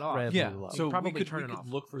we can turn it off. incredibly Yeah, low. so probably we could turn it off.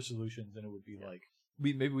 look for solutions, and it would be like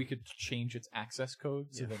maybe we could change its access code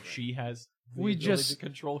so that she has the We ability just- to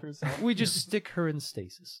control herself. We just stick her in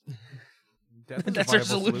stasis. That's our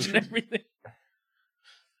solution. Everything.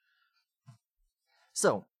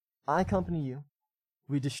 So, I accompany you.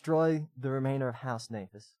 We destroy the remainder of House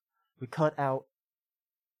Naphis. We cut out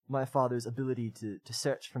my father's ability to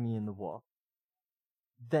search for me in the war.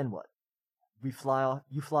 Then what? We fly off.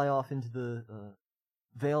 You fly off into the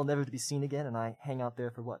Vale, never to be seen again, and I hang out there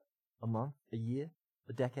for what? A month? A year?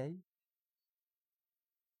 A decade?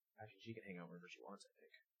 Actually, she can hang out wherever she wants, I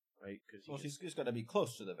think. Right? Because Well, she's just got to be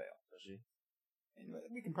close to the veil. Does she?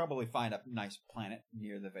 We can probably find a nice planet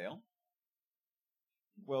near the Veil.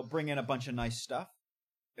 We'll bring in a bunch of nice stuff.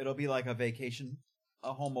 It'll be like a vacation,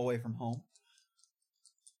 a home away from home.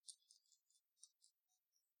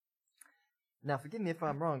 Now, forgive me if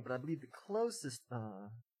I'm wrong, but I believe the closest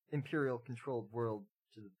Imperial-controlled world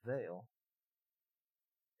to the Veil,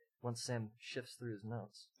 once Sam shifts through his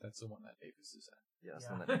notes. That's the one that Avis is at. Yeah, that's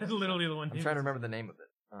the one that Literally the one. I'm trying to remember the name of it.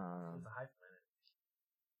 The Hive Planet.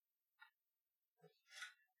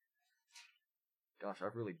 Gosh,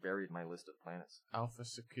 I've really buried my list of planets. Alpha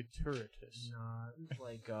Securitus. No, it's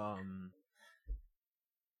like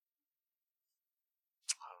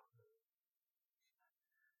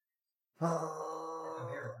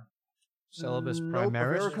Celibus Nope,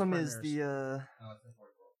 Primaris? Avericum is the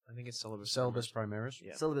I think it's Celibus. Celibus Primaris?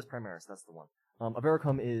 Yeah. Celibus Primaris. That's the one.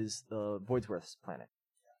 Avericum is the Voidsworth's planet,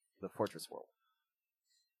 the fortress world.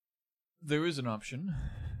 There is an option.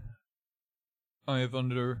 I have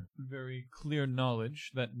under very clear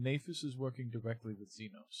knowledge that Naphis is working directly with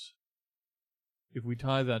Xenos. If we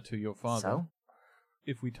tie that to your father... So?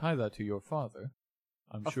 If we tie that to your father,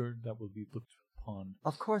 I'm sure that will be looked upon.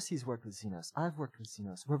 Of course he's worked with Xenos. I've worked with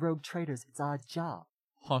Xenos. We're rogue traders. It's our job.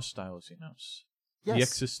 Hostile Xenos. Yes. The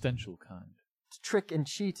existential kind. To trick and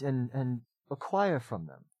cheat and acquire from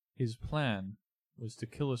them. His plan was to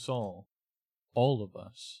kill us all of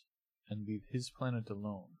us, and leave his planet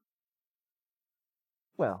alone.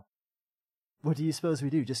 Well, what do you suppose we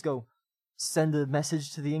do? Just go send a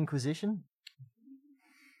message to the Inquisition?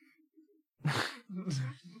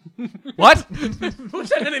 What? Who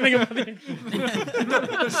said anything about the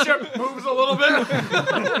The ship moves a little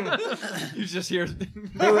bit. You just hear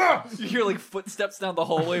like footsteps down the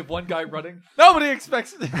hallway of one guy running. Nobody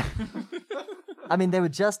expects it. I mean, they were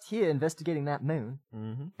just here investigating that moon,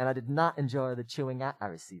 and I did not enjoy the chewing out I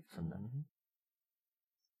received from them.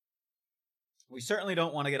 We certainly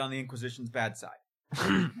don't want to get on the Inquisition's bad side.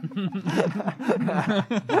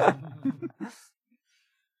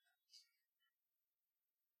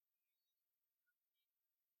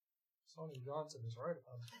 Sonny Johnson is right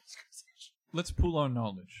about this. Let's pool our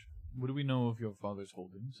knowledge. What do we know of your father's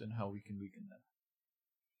holdings, and how we can weaken them?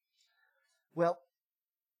 Well,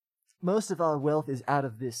 most of our wealth is out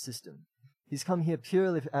of this system. He's come here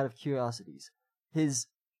purely out of curiosities. His...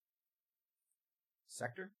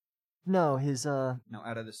 Sector? No, his, No,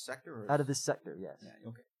 out of this sector? Or... Out of this sector, yes. Yeah,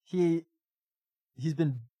 okay. He's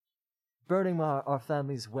been burning our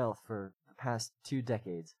family's wealth for the past 2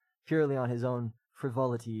 decades, purely on his own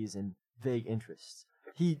frivolities and vague interests.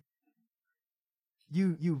 You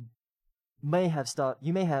may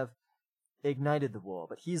have ignited the war,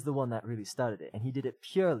 but he's the one that really started it, and he did it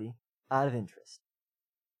purely out of interest.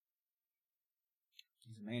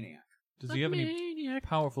 He's a maniac. Does he have any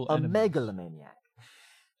powerful A enemies? megalomaniac.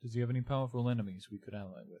 Does he have any powerful enemies we could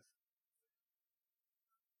ally with?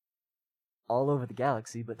 All over the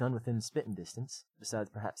galaxy, but done within spitting distance, besides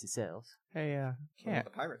perhaps yourselves. Hey, What about Cat, the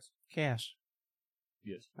pirates? Cass,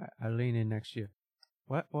 Yes. I lean in next to you.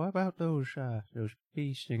 What about those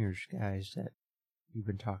bee stingers guys that you've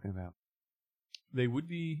been talking about? They would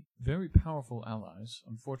be very powerful allies.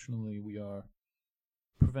 Unfortunately, we are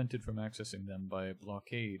prevented from accessing them by a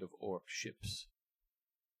blockade of orc ships.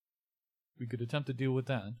 We could attempt to deal with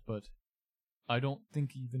that, but I don't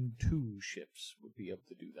think even 2 ships would be able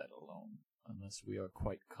to do that alone, unless we are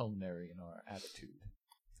quite culinary in our attitude.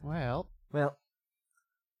 Well,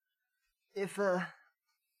 if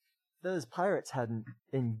those pirates hadn't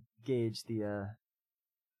engaged the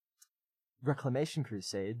Reclamation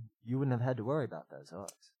Crusade, you wouldn't have had to worry about those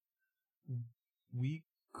orcs. We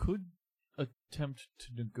could attempt to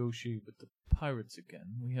negotiate with the pirates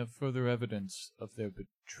again. We have further evidence of their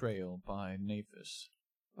betrayal by Naphis.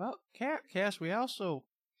 well, Cass,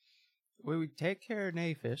 we would take care of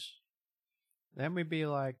Naphis, then we'd be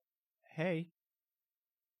like, hey,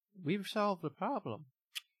 we've solved the problem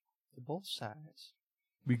to both sides.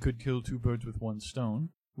 We could kill 2 birds with 1 stone.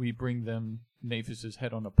 We bring them Naphis's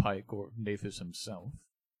head on a pike, or Naphis himself.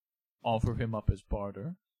 Offer him up as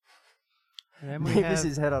barter. And then we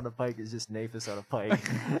Naphis' head on a pike is just Naphis on a pike.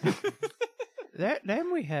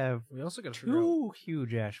 then we have We also got to figure out 2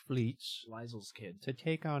 huge ash fleets Lysel's kid. to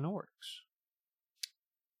take on orcs.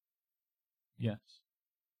 Yes.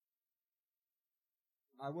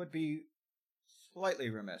 I would be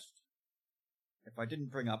slightly remiss if I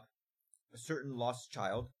didn't bring up a certain lost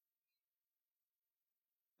child.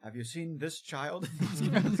 Have you seen this child? He's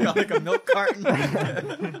got like a milk carton.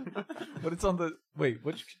 But it's on the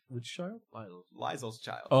which child? Lysel's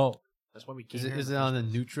child. Oh, That's why we Is came it on the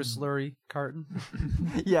Nutri-Slurry carton?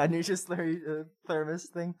 Yeah, Nutra Slurry thermos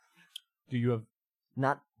thing. do you have...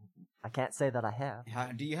 Not I can't say that I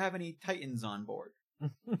have. Do you have any Titans on board?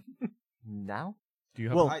 Now? Do you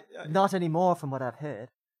have? Well, not anymore from what I've heard.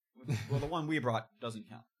 Well, the one we brought doesn't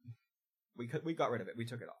count. We got rid of it. We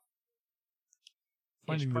took it off.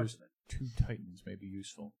 Finding there's 2 Titans may be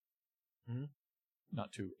useful.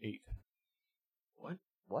 Not 2, 8.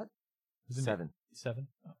 What? Isn't 7. it 7?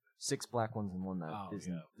 Oh. 6 black ones and one that is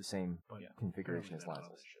yeah. the same Yeah. configuration as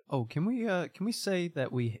Lazel's. Oh, can we say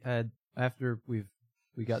that we had, after we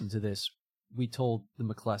got into this, we told the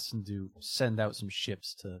McClellan to send out some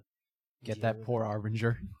ships to get that poor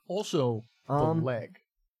Armiger. Also, the leg.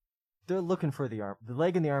 They're looking for the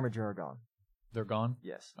leg and the armature are gone. They're gone?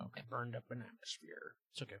 Yes. Okay. Burned up an atmosphere.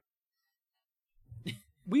 It's okay.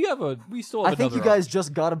 We still have I think you another guys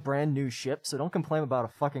just got a brand new ship, so don't complain about a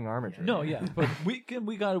fucking armature. No, yeah, but we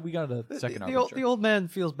got a second armature. The old man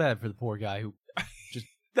feels bad for the poor guy who just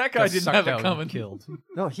That guy got didn't sucked have out it and coming. killed.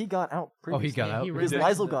 No, he got out Oh, he previously. got out. Because Yeah.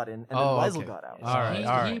 Lazel got in, and then Lazel okay. got out. All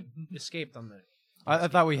right. He escaped on the. I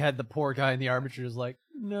thought we had the poor guy in the armature is like,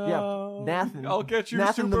 no. Yeah, Nathan. I'll get you,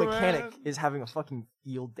 Nathan the Superman. mechanic is having a fucking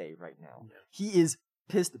field day right now. He is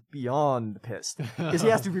pissed beyond pissed because he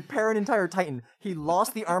has to repair an entire Titan. He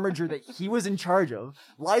lost the armature that he was in charge of.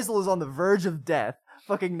 Lazel is on the verge of death.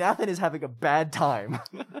 Fucking Nathan is having a bad time.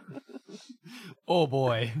 Oh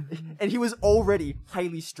boy. And he was already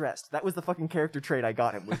highly stressed. That was the fucking character trait I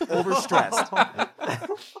got him, was overstressed.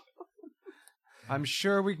 I'm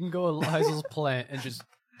sure we can go to Liesel's plant and just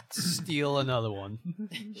steal another one.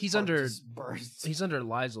 He's under. He's under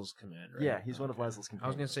Liesel's command, right? Yeah, he's one of Lazel's companions. I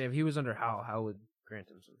was gonna say if he was under Hal would grant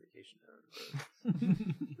him some vacation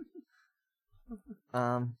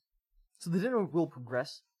time. So the dinner will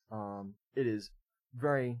progress. It is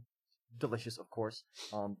very delicious, of course.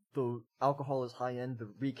 The alcohol is high end.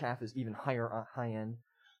 The recaf is even higher high end.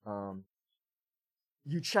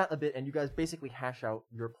 You chat a bit, and you guys basically hash out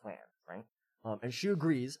your plan, right? And she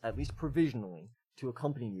agrees, at least provisionally, to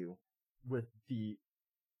accompany you with the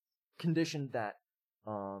condition that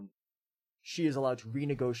she is allowed to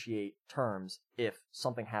renegotiate terms if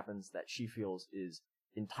something happens that she feels is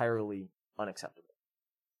entirely unacceptable.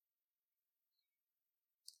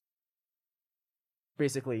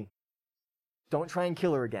 Basically, don't try and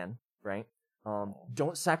kill her again, right?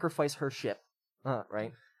 Don't sacrifice her ship,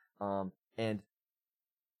 right? And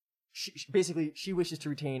she wishes to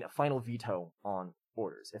retain a final veto on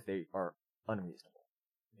orders if they are unreasonable.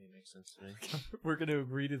 It makes sense to me. We're going to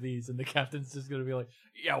agree to these, and the captain's just going to be like,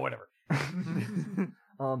 yeah, whatever.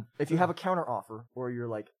 If you have a counter offer, or you're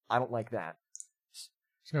like, I don't like that.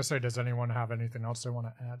 I was gonna say, does anyone have anything else they want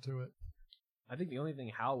to add to it? I think the only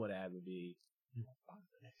thing Hal would add would be.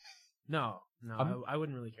 No, I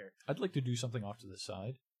wouldn't really care. I'd like to do something off to the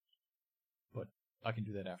side, but I can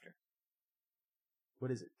do that after.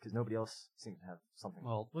 What is it? Because nobody else seems to have something.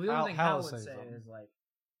 Well, Well, the only thing Hal would says say something. is like,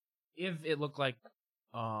 if it looked like,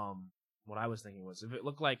 what I was thinking was if it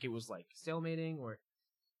looked like it was like stalemating or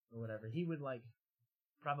whatever, he would like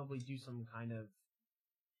probably do some kind of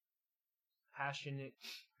passionate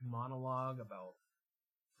monologue about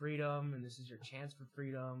freedom and this is your chance for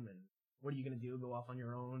freedom and what are you gonna do? Go off on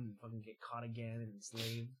your own and fucking get caught again and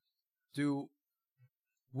enslaved?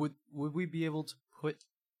 Would we be able to put,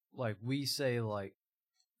 like, we say, like,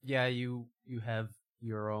 yeah, you have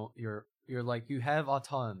your own, you're like, you have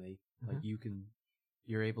autonomy, like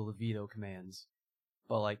you're able to veto commands,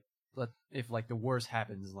 but like, if like the worst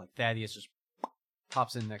happens, like Thaddeus just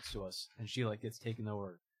pops in next to us and she like gets taken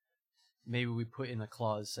over, maybe we put in a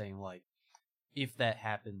clause saying like, if that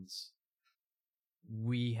happens,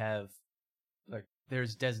 we have, like,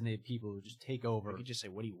 there's designated people who just take over. You could just say,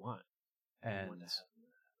 "What do you want?" And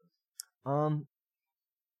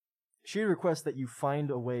She requests that you find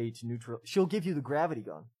a way to neutral. She'll give you the gravity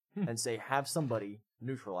gun and say, "Have somebody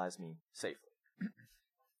neutralize me safely."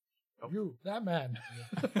 You, that man.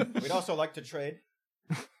 We'd also like to trade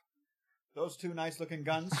those 2 nice-looking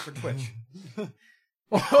guns for Twitch.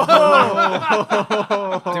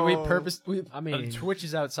 did we purpose? I mean, Twitch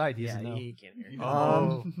is outside. He yeah, doesn't know. he can't hear you.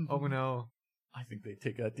 Oh no! I think they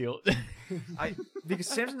take that deal. Because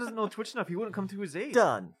Samson doesn't know Twitch enough, he wouldn't come to his aid.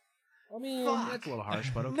 Done. I mean, that's a little harsh,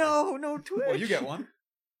 but okay. No Twitch. Well, you get one.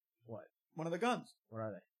 What? One of the guns. What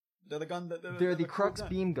are they? They're the gun that They're the cool Crux gun.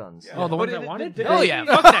 beam guns. Yeah. Oh, the But ones I it- wanted? did- Oh did- yeah,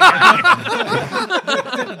 fuck that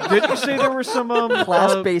guy. Didn't you say there were some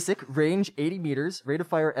Class basic, range 80 meters, rate of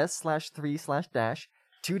fire S/3/dash,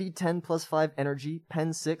 2d10 plus 5 energy,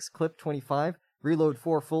 pen 6, clip 25, reload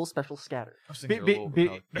 4 full, special scatter.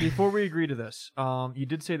 before we agree to this, you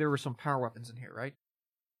did say there were some power weapons in here, right?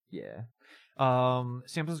 Yeah.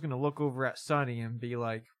 Samson's gonna look over at Sunny and be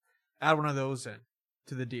like, add one of those in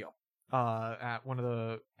to the deal. at one of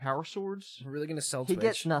the power swords. We're really gonna sell He Twitch?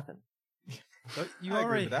 gets nothing. But you I agree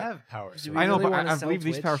already with that. have power. Do So we I know, really but wanna I sell believe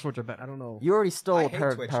these Twitch? power swords are better. I don't know. You already I stole a hate pair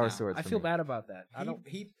of Twitch power now. swords. I from feel me. bad about that. I don't.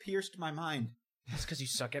 He pierced my mind. It's because you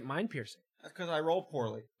suck at mind piercing. That's because I roll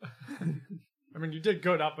poorly. I mean, you did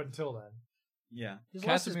good up until then. Yeah. He's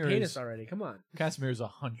lost his Casimir penis is- already. Come on. Casimir is 100%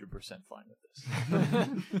 fine with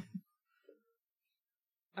this.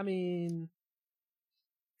 I mean,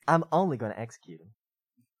 I'm only going to execute him.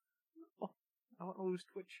 I want to lose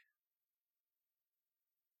Twitch.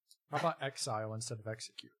 How about exile instead of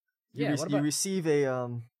execute? yeah. What You about? receive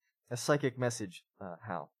a psychic message,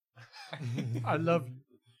 Hal. I love you.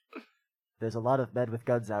 There's a lot of men with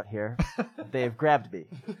guns out here. They have grabbed me.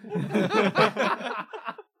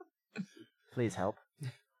 Please help.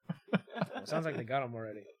 Sounds like they got him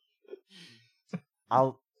already.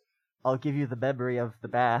 I'll give you the memory of the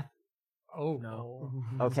bath. Oh No.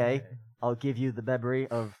 Okay. I'll give you the memory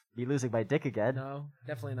of me losing my dick again. No,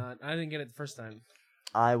 definitely not. I didn't get it the first time.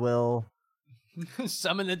 I will.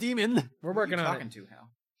 summon the demon. We're Who are working you on talking it. to,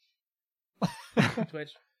 Hal?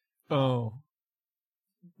 Twitch. Oh.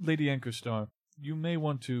 Lady Anchorstar, you may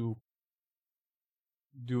want to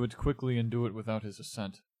do it quickly and do it without his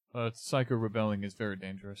assent. Psycho rebelling is very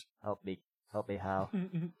dangerous. Help me, Hal.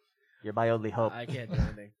 You're my only hope. I can't do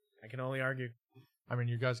anything. I can only argue. I mean,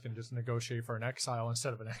 you guys can just negotiate for an exile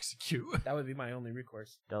instead of an execute. That would be my only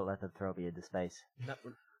recourse. Don't let them throw me into space.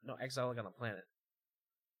 No exile on a planet.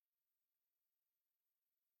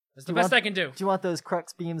 That's Do the you best want- I can do. Do you want those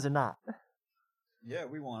crux beams or not? Yeah,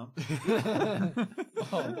 we want him.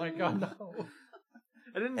 Oh my god, no.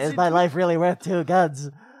 I didn't Is see my life really worth 2 guns?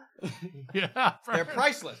 Yeah, They're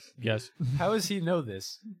priceless. Yes. How does he know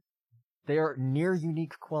this? They are near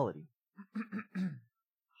unique quality.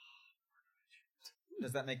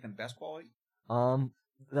 Does that make them best quality?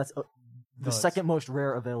 That's the it's- second most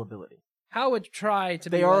rare availability. How would try to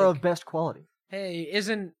They be are like, of best quality. hey,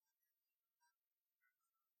 isn't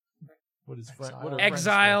What is Exile. what are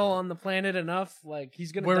exile on the planet enough? Like,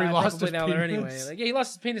 he's gonna Where he die lost probably his down there penis. anyway. Like, yeah, he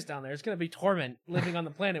lost his penis down there. It's gonna be torment living on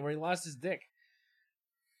the planet where he lost his dick.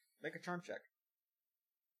 Make a charm check.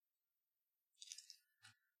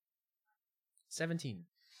 17.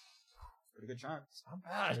 Pretty good charm. not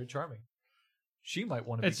bad. Very charming. She might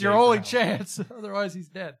want to. It's be your gay for only Hal. chance. Otherwise, he's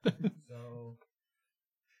dead. So,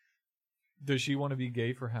 Does she want to be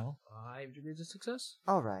gay for Hal? 5 degrees of success?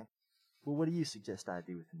 All right. Well, what do you suggest I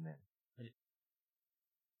do with him then?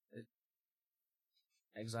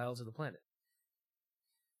 Exile to the planet.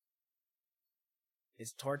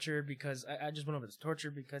 It's torture because I just went over this.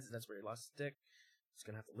 Torture because that's where he lost his dick. He's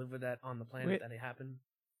gonna have to live with that on the planet Wait. that it happened.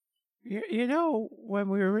 You know, when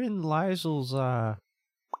we were in Lysel's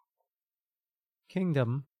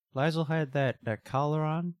kingdom, Lysel had that collar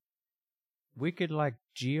on. We could like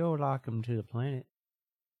geolock him to the planet.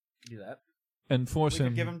 Do that. And force We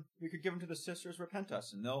him. could give him to the sisters repent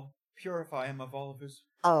us, and they'll purify him of all of his.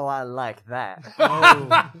 Oh, I like that.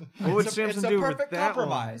 What would It's Samson a do with perfect that one?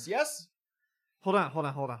 compromise. Yes. Hold on.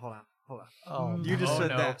 Oh, You just no, said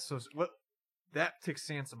no. that, so what? That ticks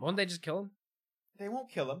Sansom. Won't they just kill him? They won't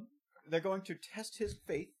kill him. They're going to test his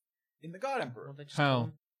faith in the God Emperor. Won't they just How? kill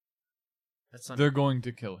him? That's Sunny. They're going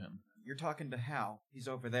to kill him. You're talking to Hal. He's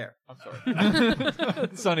over there. I'm sorry.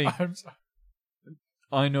 Sonny, I'm sorry.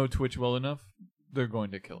 I know Twitch well enough. They're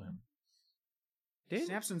going to kill him.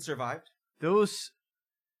 Samson survived. Those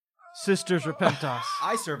sisters repent us.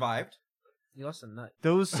 I survived. You lost a nut.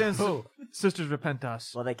 Those sisters repent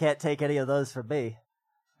us. Well, they can't take any of those from me.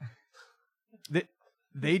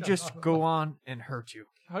 They just go on and hurt you.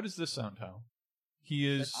 How does this sound, Hal? He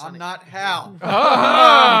is. I'm not Hal.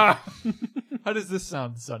 Ah! How does this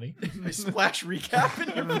sound, Sonny? I splash recap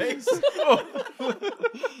in your face.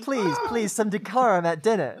 Please, some decorum at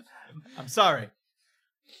dinner. I'm sorry.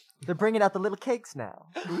 They're bringing out the little cakes now.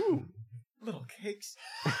 Ooh, little cakes.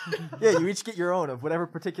 Yeah, you each get your own of whatever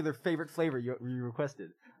particular favorite flavor you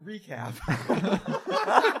requested. Recap.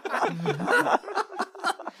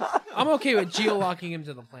 I'm okay with geolocking him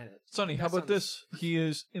to the planet. Sonny, how That about this? He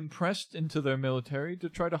is impressed into their military to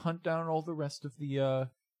try to hunt down all the rest of the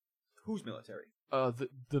Who's military?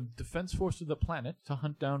 the defense force of the planet to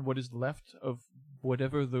hunt down what is left of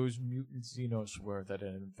whatever those mutant xenos were that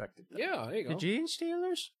had infected them. Yeah, there you The go. Gene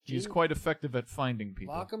Stealers? He's quite effective at finding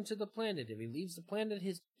people. Lock him to the planet. If he leaves the planet,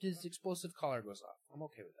 his explosive collar goes off. I'm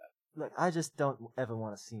okay with that. Look, I just don't ever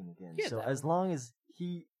want to see him again. Yeah, so that- as long as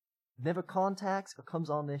he never contacts or comes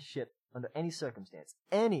on this ship under any circumstance,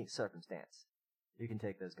 you can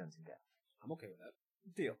take those guns and go. I'm okay with that.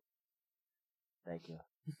 Deal. Thank you.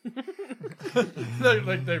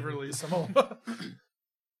 They release him.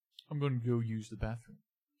 I'm going to go use the bathroom.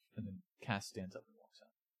 And then Cass stands up and walks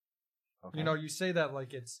out. Okay. You know, you say that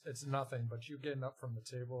like it's nothing, but you getting up from the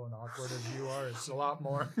table and awkward as you are, it's a lot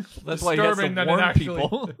more That's why he has to disturbing than it warn actually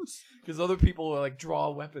people. is. Because other people like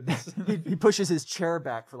draw weapons. he pushes his chair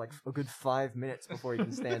back for like a good 5 minutes before he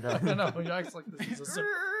can stand up. I know, he acts like this is a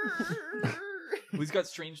Well, he's got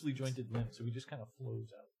strangely jointed limbs, so he just kind of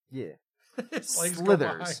flows out. Yeah. His legs go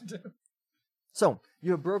Slithers. behind him. So,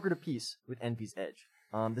 you have brokered a peace with Envy's Edge.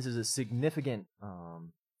 This is a significant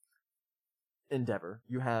endeavor.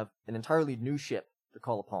 You have an entirely new ship to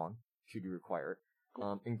call upon, should you require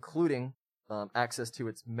it, including access to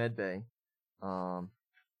its medbay,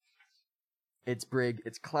 its brig,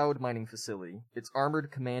 its cloud mining facility, its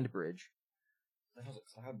armored command bridge. What the hell's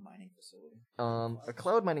a cloud mining facility? A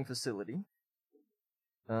cloud mining facility.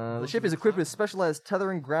 The ship is equipped with specialized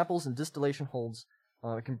tethering grapples and distillation holds.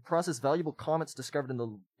 It can process valuable comets discovered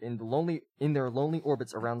in their lonely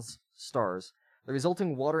orbits around stars. The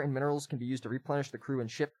resulting water and minerals can be used to replenish the crew and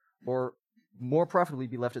ship, or more profitably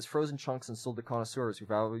be left as frozen chunks and sold to connoisseurs who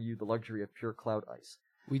value the luxury of pure cloud ice.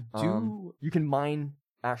 We do You can mine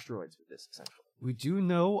asteroids with this, essentially. we do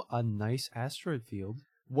know a nice asteroid field.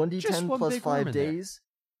 1d10 Just one plus big worm 5 in there. days.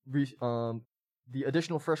 The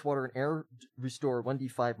additional fresh water and air restore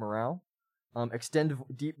 1d5 morale. Extend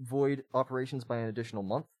deep void operations by an additional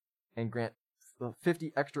month, and grant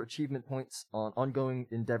 50 extra achievement points on ongoing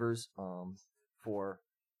endeavors for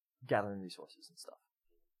gathering resources and stuff.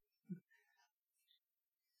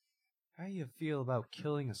 How do you feel about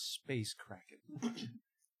killing a space kraken?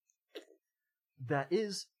 That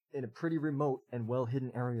is in a pretty remote and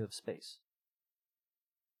well-hidden area of space.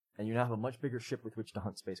 And you now have a much bigger ship with which to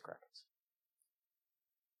hunt space krakens.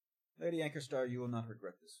 Lady Anchorstar, you will not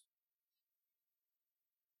regret this.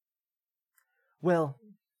 Well,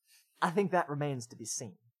 I think that remains to be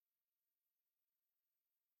seen.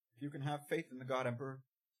 If you can have faith in the God Emperor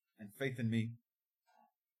and faith in me,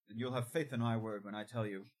 then you'll have faith in my word when I tell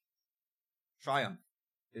you triumph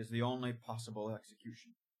is the only possible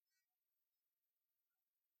execution.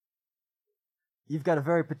 You've got a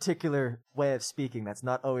very particular way of speaking that's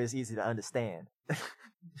not always easy to understand.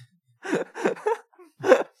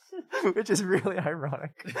 Which is really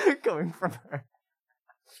ironic, coming from her.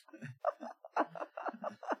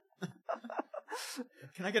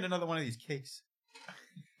 Can I get another one of these cakes?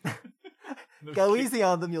 Go easy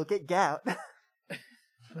on them, you'll get gout.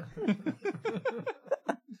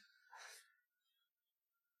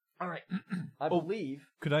 All right. I believe...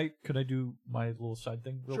 Could I do my little side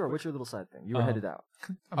thing real Sure, quick? what's your little side thing? You were headed out.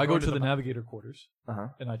 I go to the navigator quarters, Uh-huh.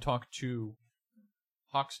 and I talk to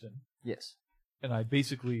Hoxton, Yes. and I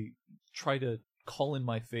basically try to call in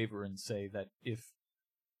my favor and say that if,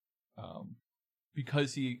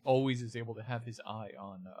 because he always is able to have his eye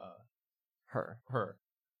on Her.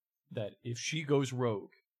 that if she goes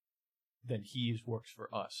rogue, then he works for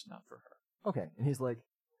us, not for her. Okay. And he's like,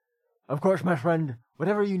 of course, my friend,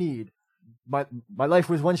 whatever you need. My life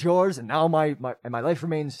was once yours, and now my life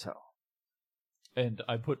remains so. And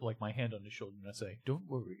I put like my hand on his shoulder and I say, "Don't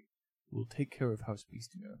worry, we'll take care of House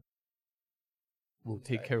Beastinger. We'll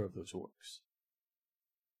take care of those orcs."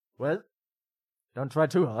 Well, don't try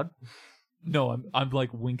too hard. No, I'm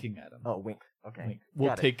like winking at him. Oh, wink. Okay. Wink. We'll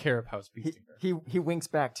Got it. take care of House Beastinger. He winks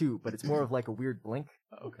back too, but it's more of like a weird blink.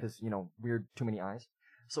 Okay. Because, weird, too many eyes.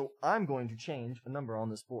 So I'm going to change a number on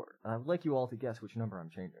this board. And I would like you all to guess which number I'm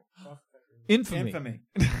changing. Infamy.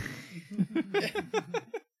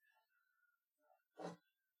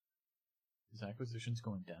 His acquisition's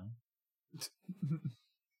going down.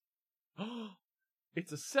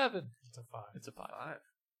 It's a 7. It's a 5. It's a 5. 5.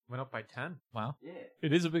 Went up by 10. Wow. Yeah.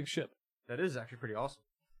 It is a big ship. That is actually pretty awesome.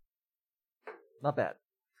 Not bad.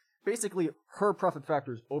 Basically, her profit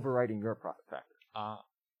factor is overriding your profit factor.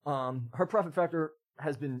 Her profit factor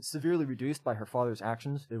has been severely reduced by her father's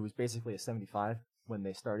actions. It was basically a 75 when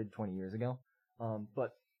they started 20 years ago.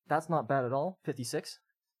 But that's not bad at all. 56.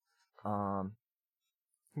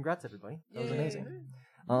 Congrats, everybody. That was amazing.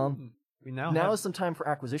 We now Now have is some time for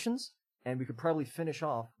acquisitions, and we could probably finish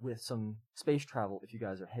off with some space travel if you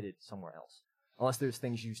guys are headed somewhere else. Unless there's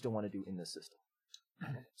things you still want to do in this system.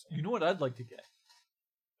 You know what I'd like to get?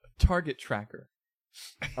 A target tracker.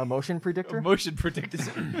 A motion predictor? A motion predictor.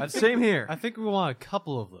 Same here. I think we want a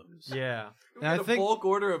couple of those. Yeah. We And I get a think- bulk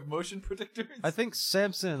order of motion predictors. I think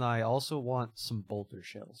Samson and I also want some bolter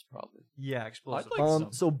shells, probably. Yeah, explosive. I'd like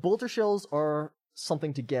some. So bolter shells are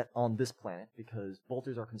something to get on this planet because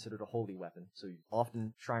bolters are considered a holy weapon. So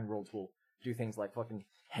often shrine worlds will do things like fucking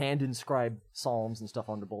hand inscribe psalms and stuff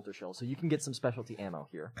onto bolter shells. So you can get some specialty ammo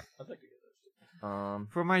here. I'd like to get those.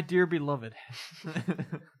 For my dear beloved.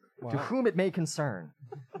 To whom it may concern.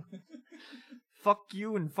 fuck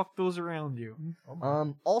you and fuck those around you.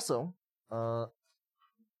 Also,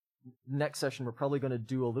 next session we're probably going to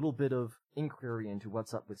do a little bit of inquiry into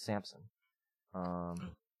what's up with Samson.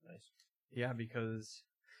 Yeah, because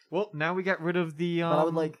now we got rid of the. But I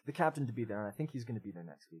would like the captain to be there, and I think he's going to be there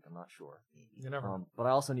next week. I'm not sure. You never know. But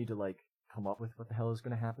I also need to come up with what the hell is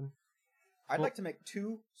going to happen. I'd like to make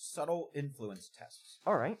 2 subtle influence tests.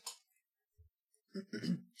 All right.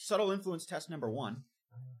 Subtle influence test number 1.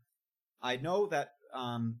 I know that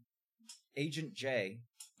Agent J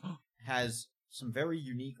has some very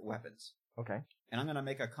unique weapons, Okay. and I'm gonna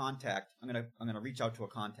make a contact. I'm gonna reach out to a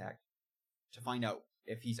contact to find out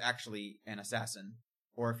if he's actually an assassin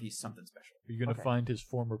or if he's something special. Are you going to Okay. find his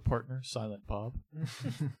former partner, Silent Bob?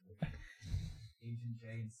 Agent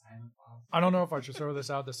J and Silent Bob. I don't know if I should throw this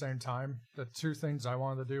out at the same time. The 2 things I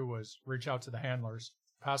wanted to do was reach out to the handlers,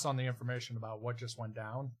 pass on the information about what just went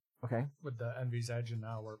down Okay. with the Envy's Edge, and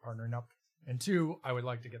now we're partnering up. And 2, I would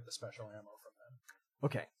like to get the special ammo from them.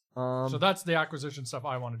 Okay. So that's the acquisition stuff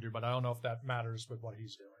I want to do, but I don't know if that matters with what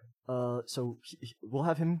he's doing. So we'll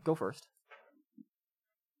have him go first.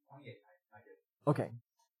 28. I did. Okay.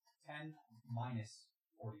 10 minus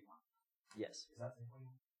 41. Yes. Is that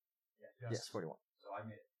 41? Yes. 41. So I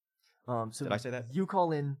made it. So Did I say that? You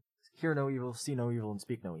call in, hear no evil, see no evil, and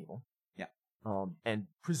speak no evil. Yeah. And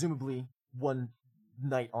presumably one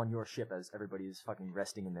night on your ship as everybody is fucking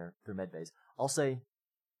resting in their med bays. I'll say,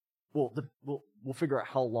 we'll figure out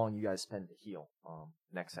how long you guys spend to heal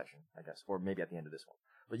next session, I guess, or maybe at the end of this one.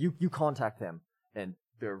 But you contact them, and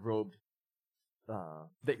they're robed.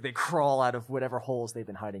 They crawl out of whatever holes they've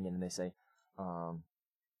been hiding in, and they say,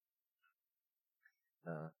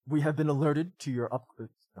 we have been alerted to your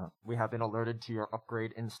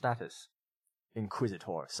upgrade in status,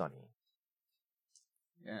 Inquisitor Sonny.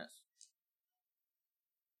 Yes.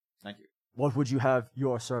 Thank you. What would you have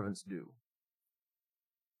your servants do?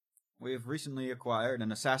 We have recently acquired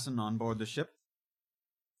an assassin on board the ship,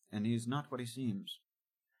 and he is not what he seems.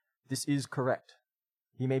 This is correct.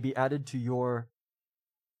 He may be added to your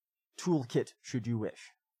toolkit should you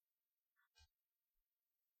wish.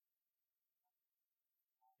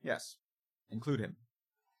 Yes. Include him.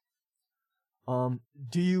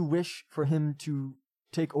 Do you wish for him to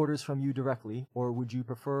take orders from you directly, or would you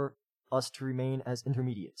prefer us to remain as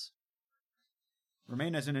intermediates?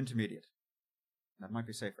 Remain as an intermediate. That might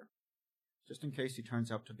be safer. Just in case he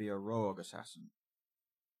turns out to be a rogue assassin.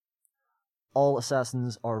 All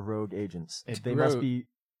assassins are rogue agents. They must be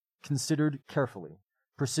considered carefully.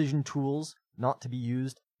 Precision tools not to be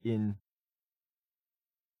used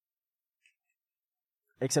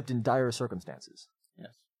except in dire circumstances.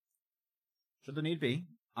 Yes. Should the need be,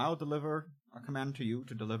 I'll deliver a command to you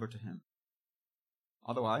to deliver to him.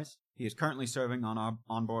 Otherwise, he is currently serving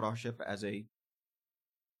on board our ship as a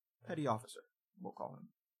petty officer, we'll call him.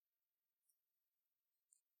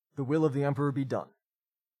 The will of the Emperor be done.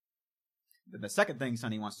 Then the second thing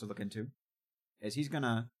Sonny wants to look into is he's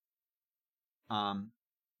gonna,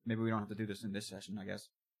 maybe we don't have to do this in this session, I guess.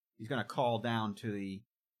 He's gonna call down to the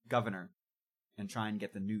governor and try and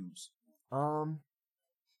get the news.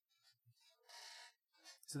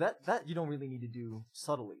 So that you don't really need to do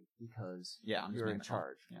subtly because I'm you're in making a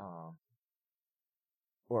call.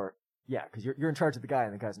 charge. Yeah. Because you're in charge of the guy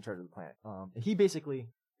and the guy's in charge of the planet. And he basically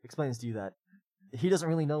explains to you that he doesn't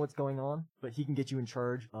really know what's going on, but he can get you in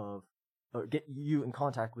charge of, get you in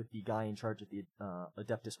contact with the guy in charge of the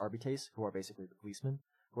Adeptus Arbites, who are basically the policemen,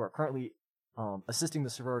 who are currently assisting the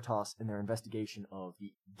Sororitas in their investigation of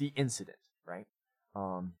the incident, right?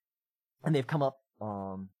 And they've come up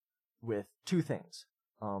with 2 things.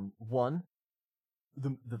 One,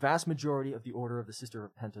 the vast majority of the Order of the Sister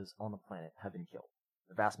of Pentas on the planet have been killed.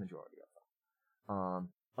 The vast majority of them.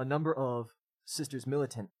 A number of Sisters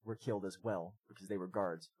Militant were killed as well because they were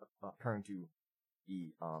guards, appearing to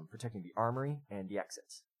be protecting the armory and the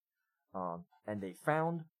exits. And they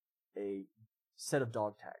found a set of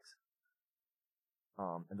dog tags.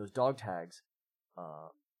 And those dog tags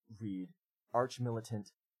read Arch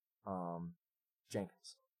Militant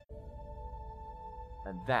Jenkins.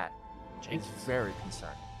 And that is very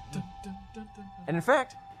concerning. And in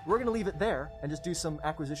fact, we're going to leave it there and just do some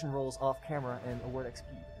acquisition rolls off camera and award XP.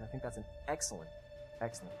 And I think that's an excellent plan.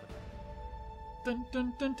 Dun,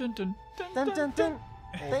 dun, dun, dun, dun, dun, Dun, dun, dun.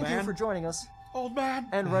 Thank you man. for joining us Old man!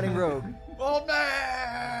 and running rogue Old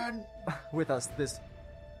man! with us this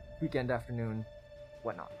weekend afternoon,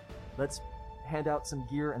 whatnot. Let's hand out some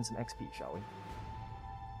gear and some XP, shall we?